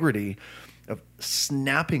tensegrity of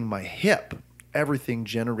snapping my hip, everything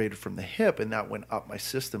generated from the hip, and that went up my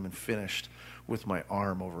system and finished with my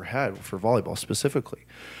arm overhead for volleyball specifically.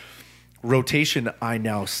 Rotation, I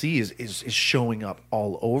now see, is showing up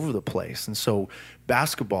all over the place. And so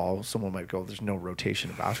basketball, someone might go, there's no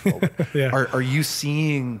rotation in basketball. But Yeah. Are you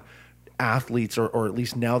seeing athletes, or at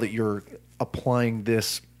least now that you're applying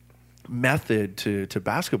this method to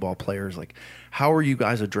basketball players, like, how are you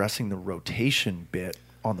guys addressing the rotation bit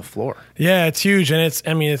on the floor. Yeah, it's huge. And it's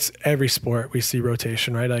every sport we see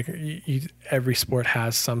rotation, right? Like every sport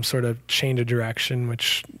has some sort of change of direction,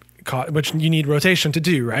 which you need rotation to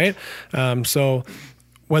do, right? So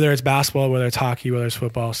whether it's basketball, whether it's hockey, whether it's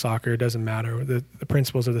football, soccer, it doesn't matter. The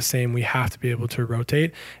principles are the same. We have to be able to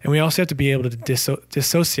rotate, and we also have to be able to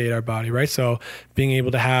dissociate our body, right? So being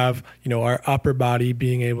able to have, our upper body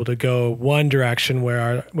being able to go one direction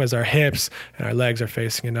where our hips and our legs are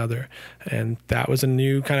facing another. And that was a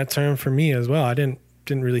new kind of term for me as well. I didn't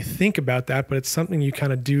really think about that, but it's something you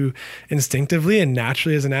kind of do instinctively and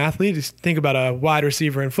naturally as an athlete. Just think about a wide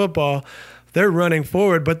receiver in football. They're running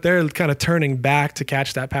forward, but they're kind of turning back to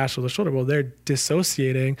catch that pass over the shoulder. Well, they're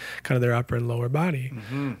dissociating kind of their upper and lower body.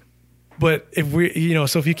 Mm-hmm. But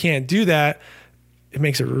if you can't do that, it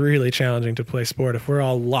makes it really challenging to play sport. If we're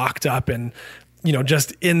all locked up and,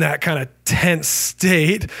 just in that kind of tense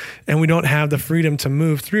state and we don't have the freedom to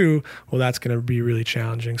move through, well, that's going to be really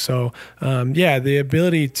challenging. So, the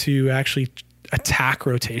ability to actually attack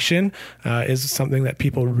rotation is something that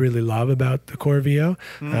people really love about the Core VO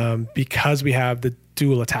because we have the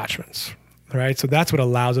dual attachments, right? So that's what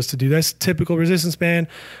allows us to do this. Typical resistance band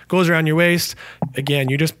goes around your waist. Again,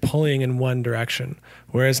 you're just pulling in one direction.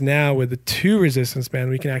 Whereas now with the 2 resistance band,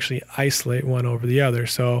 we can actually isolate one over the other.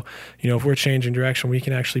 So, if we're changing direction, we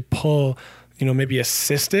can actually pull, maybe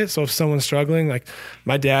assist it. So if someone's struggling, like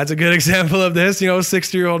my dad's a good example of this,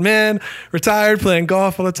 60-year-old man, retired, playing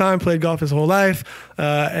golf all the time, played golf his whole life.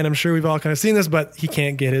 And I'm sure we've all kind of seen this, but he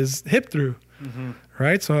can't get his hip through. Mm-hmm.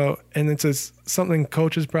 Right. So, and it's something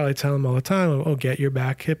coaches probably tell him all the time. Oh, get your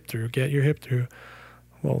back hip through, get your hip through.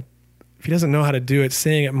 Well, if he doesn't know how to do it,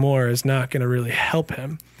 saying it more is not going to really help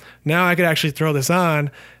him. Now I could actually throw this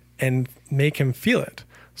on and make him feel it.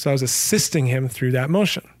 So I was assisting him through that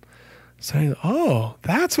motion. So,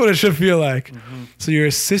 that's what it should feel like. Mm-hmm. So you're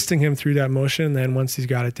assisting him through that motion. And then once he's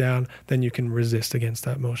got it down, then you can resist against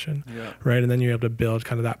that motion. Yeah. Right. And then you're able to build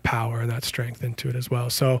kind of that power and that strength into it as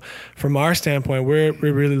well. So from our standpoint, we're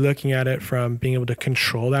really looking at it from being able to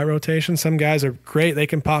control that rotation. Some guys are great. They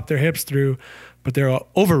can pop their hips through, but they're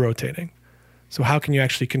over rotating. So how can you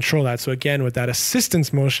actually control that? So again, with that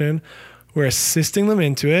assistance motion, we're assisting them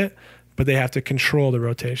into it, but they have to control the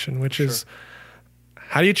rotation, which is,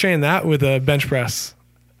 how do you train that with a bench press?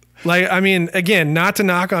 Again, not to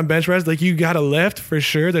knock on bench press, you got to lift for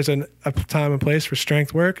sure. There's a time and place for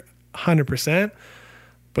strength work, 100%,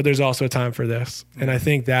 but there's also a time for this. And I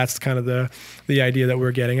think that's kind of the idea that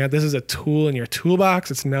we're getting at. This is a tool in your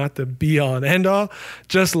toolbox. It's not the be all and end all,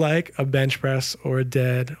 just like a bench press or a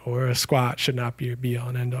dead or a squat should not be your be all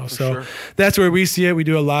and end all. So that's where we see it. We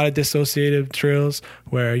do a lot of dissociative drills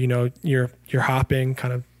where, you're hopping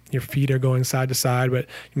kind of, your feet are going side to side, but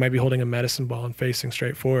you might be holding a medicine ball and facing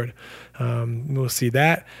straight forward. We'll see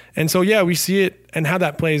that. And so, we see it and how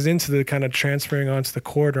that plays into the kind of transferring onto the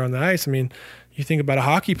court or on the ice. You think about a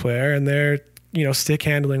hockey player and they're, stick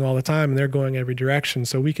handling all the time and they're going every direction.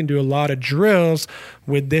 So we can do a lot of drills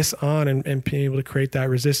with this on and being able to create that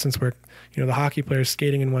resistance where, the hockey player is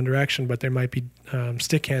skating in one direction, but there might be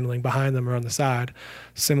stick handling behind them or on the side.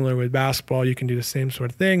 Similar with basketball, you can do the same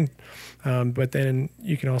sort of thing. But then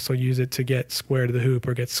you can also use it to get square to the hoop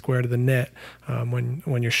or get square to the net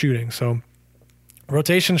when you're shooting. So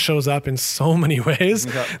rotation shows up in so many ways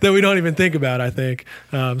that we don't even think about, I think.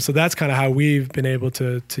 So that's kind of how we've been able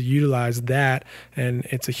to utilize that. And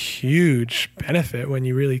it's a huge benefit when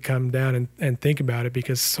you really come down and think about it,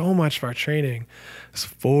 because so much of our training is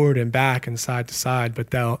forward and back and side to side,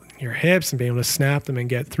 but your hips and being able to snap them and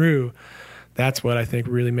get through, that's what I think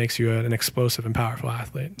really makes you an explosive and powerful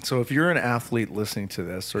athlete. So if you're an athlete listening to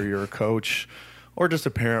this, or you're a coach or just a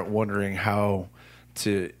parent wondering how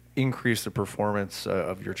to increase the performance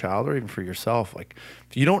of your child or even for yourself,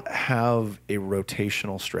 if you don't have a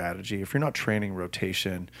rotational strategy, if you're not training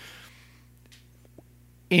rotation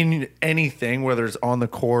in anything, whether it's on the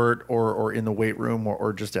court or in the weight room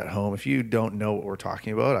or just at home, if you don't know what we're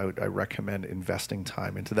talking about, I recommend investing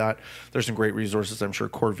time into that. There's some great resources. I'm sure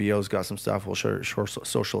Core VO's got some stuff. We'll share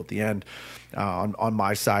social at the end. On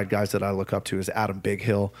my side, guys that I look up to is Adam Big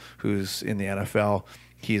Hill, who's in the NFL.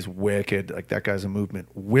 He's wicked. That guy's a movement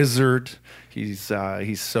wizard. He's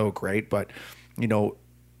so great. But,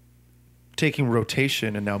 taking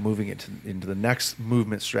rotation and now moving it into the next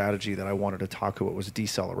movement strategy that I wanted to talk about was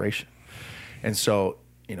deceleration. And so,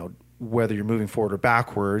 whether you're moving forward or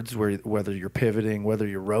backwards, whether you're pivoting, whether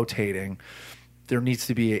you're rotating, there needs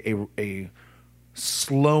to be a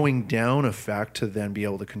slowing down effect to then be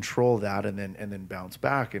able to control that and then bounce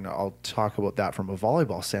back. And I'll talk about that from a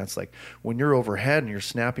volleyball sense. When you're overhead and you're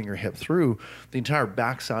snapping your hip through, the entire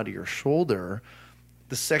backside of your shoulder,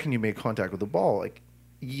 the second you make contact with the ball,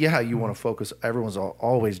 yeah, you want to focus. Everyone's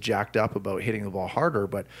always jacked up about hitting the ball harder,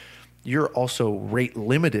 but you're also rate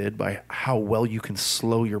limited by how well you can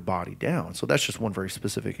slow your body down. So that's just one very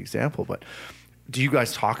specific example. But do you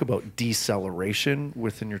guys talk about deceleration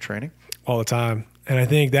within your training? All the time. And I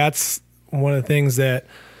think that's one of the things that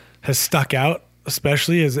has stuck out,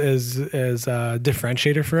 especially as a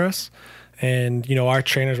differentiator for us. And, you know, our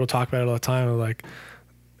trainers will talk about it all the time. Like,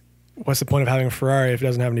 what's the point of having a Ferrari if it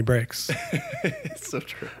doesn't have any brakes? It's so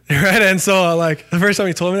true. Right? And so, like, the first time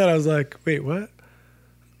he told me that, I was like, wait, what?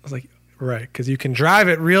 I was like, right, because you can drive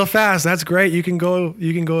it real fast. That's great. You can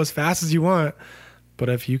go as fast as you want. But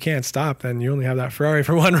if you can't stop, then you only have that Ferrari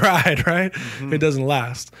for one ride, right? Mm-hmm. It doesn't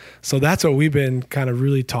last. So that's what we've been kind of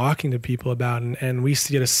really talking to people about. And we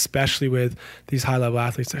see it especially with these high-level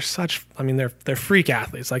athletes. They're freak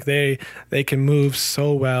athletes. Like they can move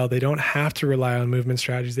so well. They don't have to rely on movement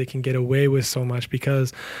strategies. They can get away with so much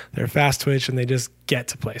because they're fast twitch and they just get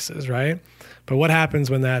to places, right? But what happens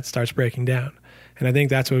when that starts breaking down? And I think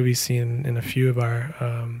that's what we see in a few of our,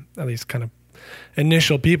 at least kind of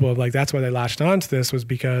initial people. Like that's why they latched onto this, was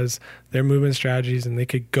because their movement strategies and they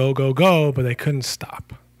could go, but they couldn't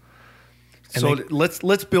stop. And so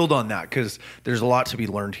let's build on that, because there's a lot to be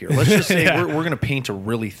learned here. Let's just say we're going to paint a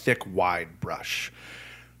really thick, wide brush.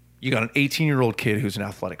 You got an 18-year-old kid who's an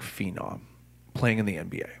athletic phenom playing in the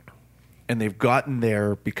NBA. And they've gotten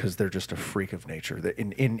there because they're just a freak of nature.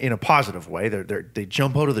 In a positive way, they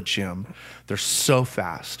jump out of the gym. They're so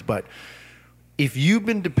fast. But if you've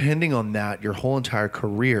been depending on that your whole entire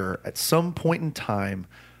career, at some point in time,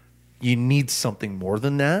 you need something more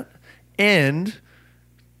than that. And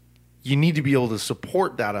you need to be able to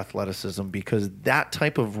support that athleticism, because that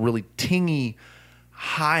type of really tingy,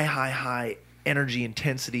 high energy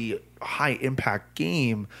intensity, high impact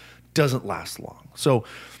game doesn't last long. So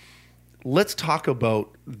let's talk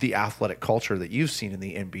about the athletic culture that you've seen in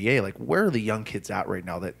the NBA. Like, where are the young kids at right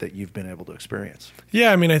now that you've been able to experience?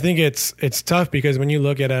 Yeah, I mean, I think it's tough, because when you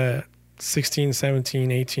look at a 16, 17,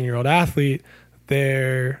 18-year-old athlete,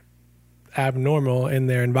 they're abnormal in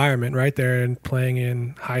their environment, right? They're playing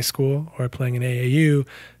in high school or playing in AAU,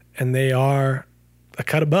 and they are a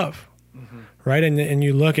cut above, right? And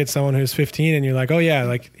you look at someone who's 15 and you're like, oh yeah,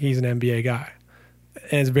 like he's an NBA guy.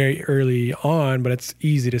 And it's very early on, but it's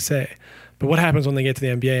easy to say. But what happens when they get to the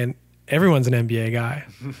NBA and everyone's an NBA guy,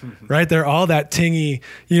 right? They're all that tingy,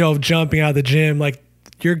 jumping out of the gym. Like,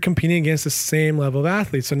 you're competing against the same level of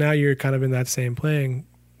athletes. So now you're kind of in that same playing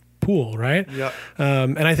pool, right? Yeah.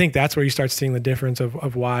 And I think that's where you start seeing the difference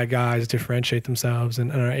of why guys differentiate themselves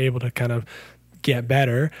and are able to kind of get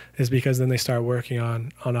better, is because then they start working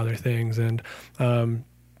on other things. And,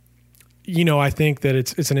 I think that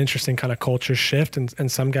it's an interesting kind of culture shift,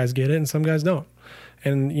 and some guys get it and some guys don't.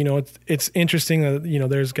 And, it's interesting that,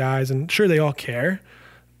 there's guys, and sure, they all care.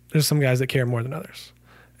 There's some guys that care more than others.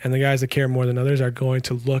 And the guys that care more than others are going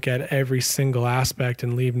to look at every single aspect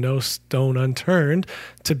and leave no stone unturned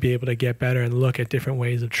to be able to get better and look at different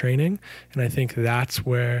ways of training. And I think that's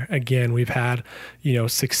where, again, we've had,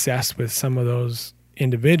 success with some of those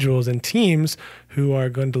individuals and teams who are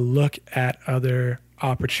going to look at other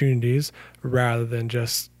opportunities rather than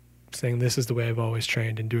just saying, this is the way I've always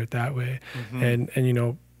trained and do it that way. Mm-hmm.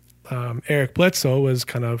 And Eric Bledsoe was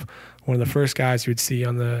kind of one of the first guys you would see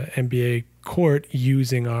on the NBA court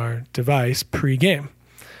using our device pre-game.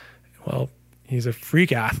 Well, he's a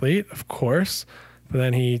freak athlete, of course, but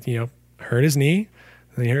then he, hurt his knee,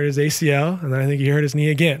 and he hurt his ACL, and then I think he hurt his knee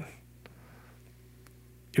again.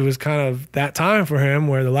 It was kind of that time for him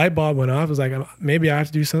where the light bulb went off. It was like, maybe I have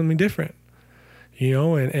to do something different.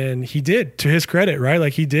 And he did, to his credit, right?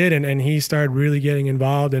 Like he did, and he started really getting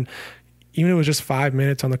involved. And even if it was just 5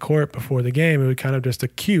 minutes on the court before the game, it was kind of just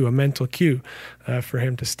a mental cue for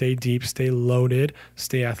him to stay deep, stay loaded,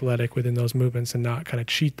 stay athletic within those movements and not kind of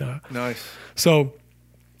cheat that. Nice. So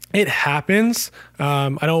it happens.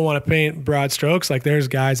 I don't want to paint broad strokes. Like, there's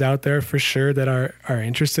guys out there for sure that are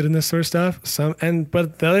interested in this sort of stuff.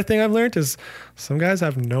 But the other thing I've learned is some guys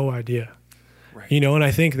have no idea, right. And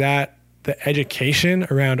I think that the education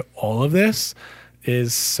around all of this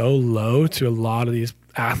is so low to a lot of these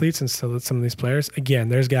athletes and so some of these players. Again,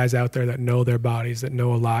 there's guys out there that know their bodies, that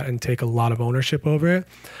know a lot and take a lot of ownership over it.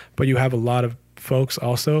 But you have a lot of folks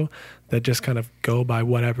also that just kind of go by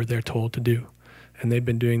whatever they're told to do. And they've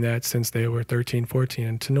been doing that since they were 13, 14,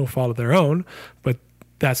 and to no fault of their own, but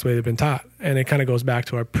that's the way they've been taught. And it kind of goes back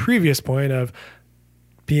to our previous point of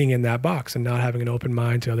being in that box and not having an open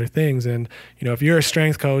mind to other things. And, if you're a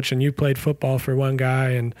strength coach and you played football for one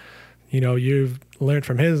guy and, you've learned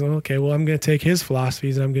from his, okay, well, I'm going to take his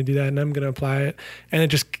philosophies and I'm going to do that and I'm going to apply it. And it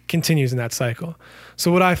just continues in that cycle.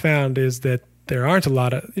 So what I found is that there aren't a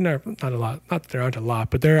lot of, not that there aren't a lot,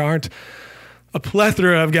 but there aren't a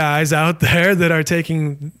plethora of guys out there that are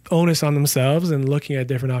taking onus on themselves and looking at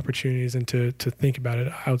different opportunities and to think about it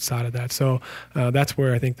outside of that. So that's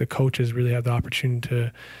where I think the coaches really have the opportunity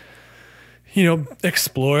to,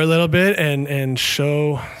 explore a little bit and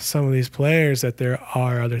show some of these players that there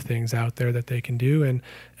are other things out there that they can do. And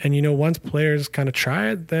once players kind of try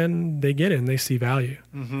it, then they get it and they see value.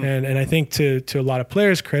 Mm-hmm. And I think to a lot of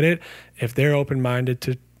players' credit, if they're open-minded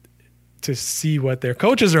to see what their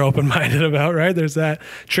coaches are open-minded about, right? There's that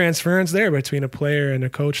transference there between a player and a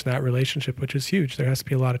coach, that relationship, which is huge. There has to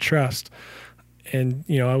be a lot of trust. And,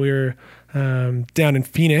 we were down in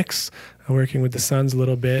Phoenix working with the Suns a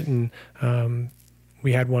little bit, and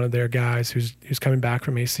we had one of their guys who's coming back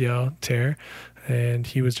from ACL tear, and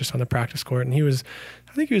he was just on the practice court, and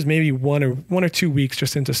I think he was maybe 1 or 2 weeks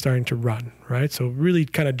just into starting to run, right? So really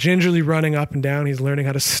kind of gingerly running up and down. He's learning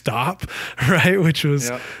how to stop, right? Which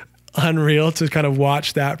was unreal to kind of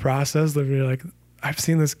watch that process. You're like, I've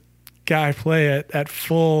seen this guy play at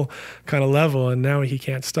full kind of level, and now he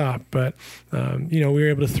can't stop. But we were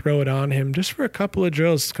able to throw it on him just for a couple of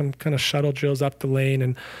drills, kind of shuttle drills up the lane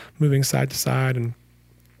and moving side to side, and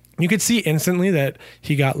you could see instantly that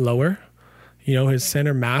he got lower. His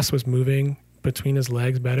center mass was moving between his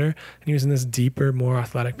legs better, and he was in this deeper, more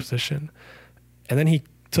athletic position. And then he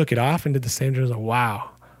took it off and did the same drills. Like,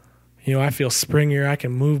 wow, I feel springier, I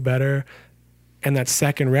can move better. And that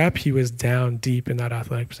second rep, he was down deep in that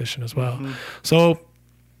athletic position as well. Mm-hmm. So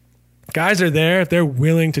guys are there. If they're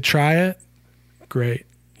willing to try it, great.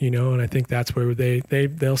 And I think that's where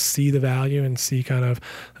they'll see the value and see kind of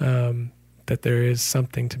that there is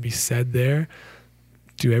something to be said there.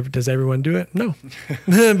 Does everyone do it? No.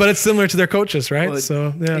 But it's similar to their coaches, right?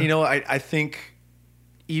 Well, I think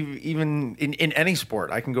even in any sport,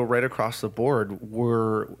 I can go right across the board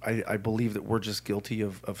where I believe that we're just guilty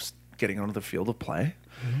of getting onto the field of play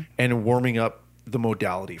and warming up the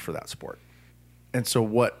modality for that sport. And so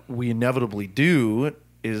what we inevitably do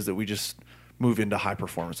is that we just move into high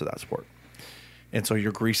performance of that sport. And so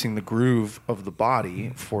you're greasing the groove of the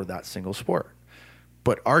body for that single sport.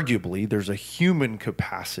 But arguably, there's a human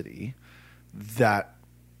capacity that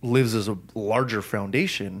lives as a larger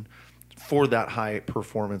foundation for that high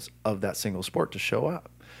performance of that single sport to show up.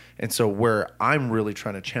 And so where I'm really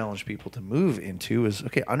trying to challenge people to move into is,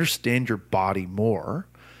 okay, understand your body more.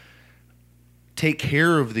 Take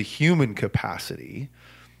care of the human capacity.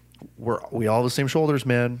 We all have the same shoulders,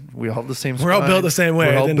 man. We all have the same spine. We're all built the same way.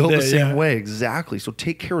 We're all built the same way, exactly. So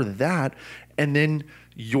take care of that, and then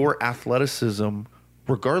your athleticism,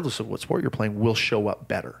 regardless of what sport you're playing, will show up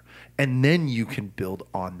better. And then you can build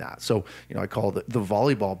on that. So, I call it the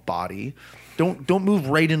volleyball body. Don't move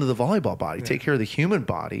right into the volleyball body. Yeah. Take care of the human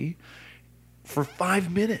body for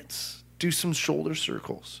 5 minutes. Do some shoulder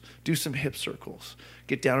circles. Do some hip circles.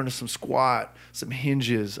 Get down into some squat, some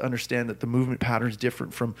hinges. Understand that the movement pattern is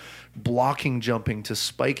different from blocking jumping to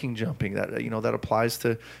spiking jumping. That that applies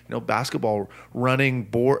to basketball, running,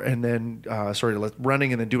 and then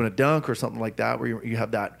running and then doing a dunk or something like that, where you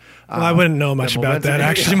have that. Well, I wouldn't know much about that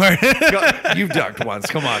actually, Martin. You've dunked once.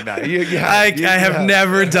 Come on, man. I have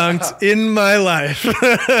never dunked in my life.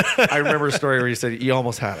 I remember a story where you said you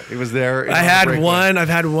almost had it. It was there. I've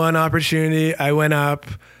had one opportunity. I went up.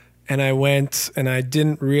 And I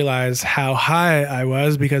didn't realize how high I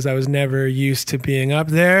was because I was never used to being up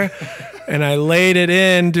there. And I laid it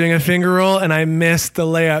in doing a finger roll, and I missed the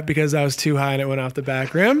layup because I was too high and it went off the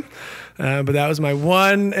back rim. But that was my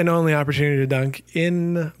one and only opportunity to dunk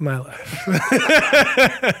in my life.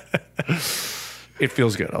 It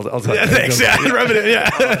feels good. I'll tell you. Thanks. Rubbing it.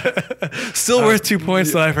 Yeah. Still worth 2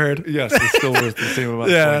 points, though, I've heard. Yes, it's still worth the same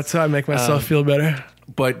amount. Yeah, that's how I make myself feel better.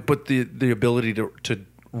 But the ability to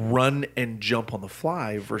run and jump on the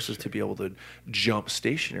fly versus to be able to jump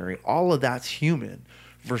stationary, all of that's human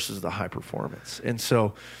versus the high performance. And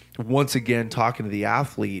so once again, talking to the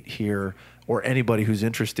athlete here or anybody who's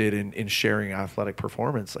interested in sharing athletic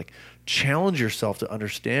performance, like challenge yourself to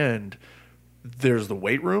understand there's the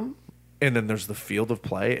weight room and then there's the field of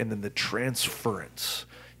play and then the transference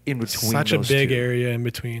in between. Such a big area in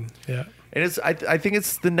between. Yeah. And I think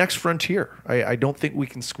it's the next frontier. I don't think we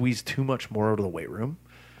can squeeze too much more out of the weight room.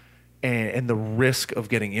 And the risk of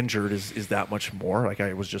getting injured is that much more. Like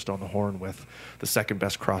I was just on the horn with the second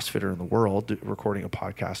best CrossFitter in the world, recording a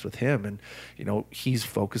podcast with him, and he's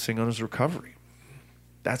focusing on his recovery.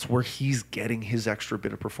 That's where he's getting his extra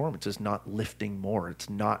bit of performance. Is not lifting more. It's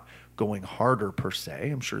not going harder per se.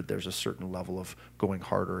 I'm sure there's a certain level of going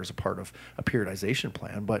harder as a part of a periodization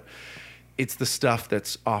plan, but it's the stuff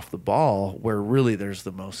that's off the ball where really there's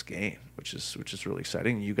the most gain, which is really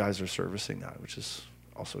exciting. You guys are servicing that, which is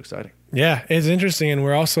also exciting. Yeah, it's interesting. And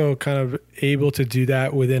we're also kind of able to do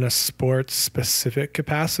that within a sports specific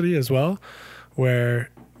capacity as well, where,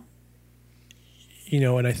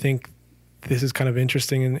 and I think this is kind of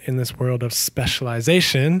interesting in this world of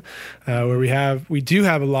specialization, where we do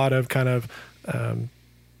have a lot of kind of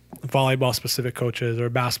volleyball specific coaches or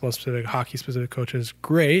basketball specific, hockey specific coaches.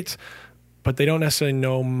 Great. But they don't necessarily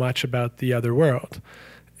know much about the other world.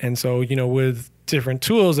 And so, with different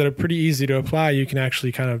tools that are pretty easy to apply, you can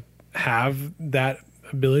actually kind of have that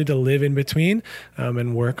ability to live in between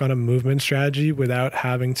and work on a movement strategy without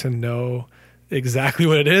having to know exactly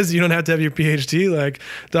what it is. You don't have to have your PhD like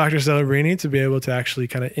Dr. Celebrini to be able to actually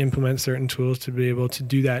kind of implement certain tools to be able to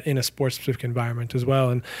do that in a sports specific environment as well.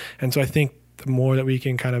 And so I think the more that we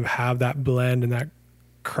can kind of have that blend and that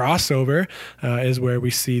crossover is where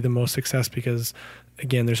we see the most success, because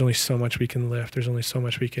again, there's only so much we can lift, there's only so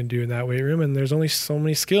much we can do in that weight room, and there's only so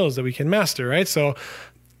many skills that we can master, right? So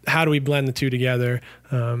how do we blend the two together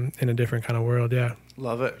in a different kind of world? Yeah,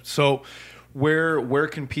 love it. So where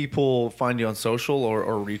can people find you on social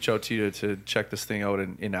or reach out to you to check this thing out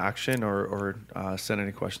in action, or send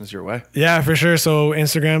any questions your way? Yeah, for sure. So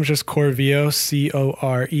Instagram's just Corevio,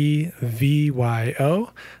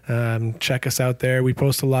 Corevyo. Check us out there. We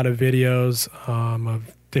post a lot of videos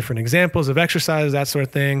of different examples of exercises, that sort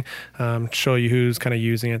of thing, show you who's kind of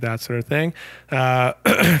using it, that sort of thing.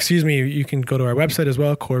 Excuse me, you can go to our website as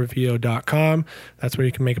well, corevyo.com. That's where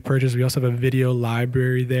you can make a purchase. We also have a video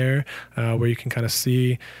library there where you can kind of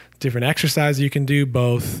see different exercises you can do,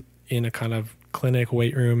 both in a kind of clinic,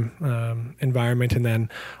 weight room environment, and then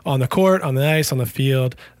on the court, on the ice, on the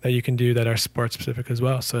field, that you can do that are sports specific as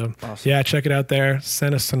well. So awesome. Yeah, check it out there.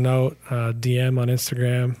 Send us a note, DM on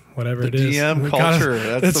Instagram, whatever it is. DM culture.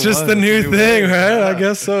 It's just the new thing, right? Yeah. I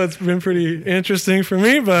guess so. It's been pretty interesting for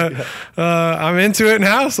me, but I'm into it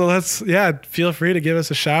now. So feel free to give us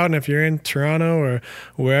a shout. And if you're in Toronto or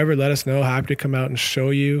wherever, let us know. Happy to come out and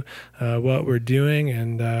show you what we're doing.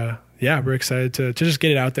 And we're excited to just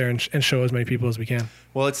get it out there and show as many people as we can.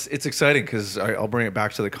 Well, it's exciting because I'll bring it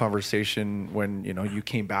back to the conversation when you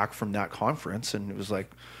came back from that conference, and it was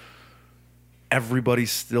like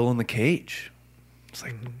everybody's still in the cage. It's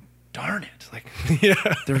like, darn it! Like,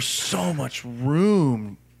 there's so much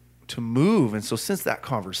room to move, and so since that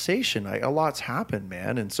conversation, a lot's happened,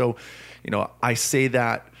 man. And so, I say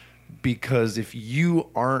that because if you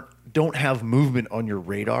don't have movement on your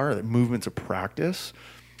radar, that movement's a practice,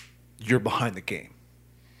 you're behind the game.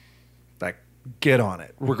 Like, get on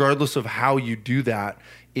it. Regardless of how you do that,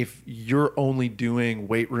 if you're only doing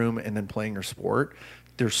weight room and then playing your sport,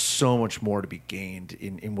 there's so much more to be gained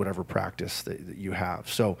in whatever practice that you have.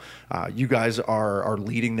 So you guys are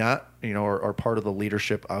leading that, are part of the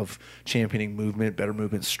leadership of championing movement, better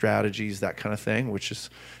movement strategies, that kind of thing, which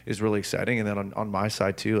is really exciting. And then on my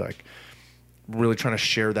side too, like, really trying to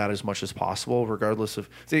share that as much as possible, regardless of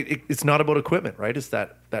it's not about equipment, right? It's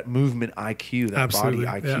that movement IQ, that Absolutely.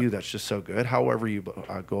 body IQ that's just so good. However you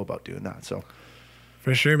go about doing that. So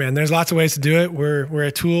for sure, man. There's lots of ways to do it. We're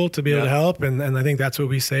a tool to be able to help, and I think that's what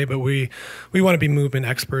we say. But we want to be movement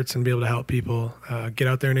experts and be able to help people get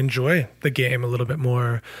out there and enjoy the game a little bit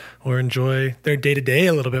more, or enjoy their day to day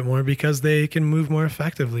a little bit more, because they can move more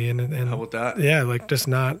effectively. And how about that? Yeah, like just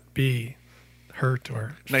not be hurt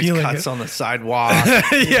or nice cuts on the sidewalk.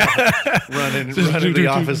 running to the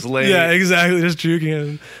office late. Yeah, exactly. Just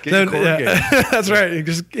juking. Get your core engaged. That's right.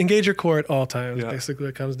 Just engage your core at all times. Basically, what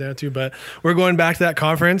it comes down to. But we're going back to that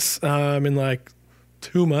conference in like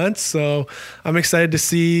 2 months, so I'm excited to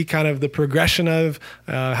see kind of the progression of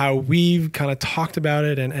how we've kind of talked about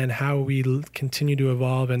it and how we continue to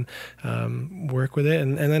evolve and work with it,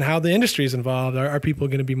 and then how the industry is involved. Are people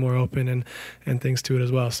going to be more open and things to it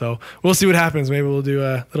as well? So we'll see what happens. Maybe we'll do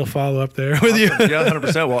a little follow up there with you. Yeah,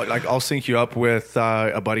 100%. Well, like, I'll sync you up with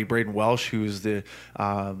a buddy, Braden Welsh, who's the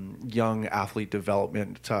young athlete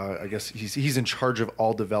development. I guess he's in charge of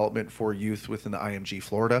all development for youth within the IMG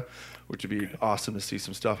Florida, which would be awesome to see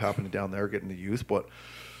some stuff happening down there, getting the youth. But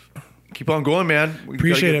keep on going, man.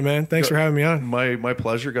 Appreciate it, man. Thanks for having me on. My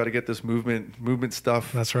pleasure. Got to get this movement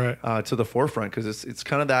stuff. That's right. To the forefront, because it's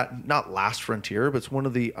kind of that, not last frontier, but it's one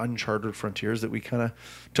of the uncharted frontiers that we kind of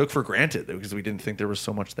took for granted because we didn't think there was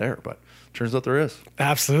so much there. But turns out there is.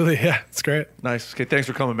 Absolutely. Yeah, it's great. Nice. Okay, thanks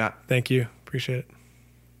for coming, Matt. Thank you. Appreciate it.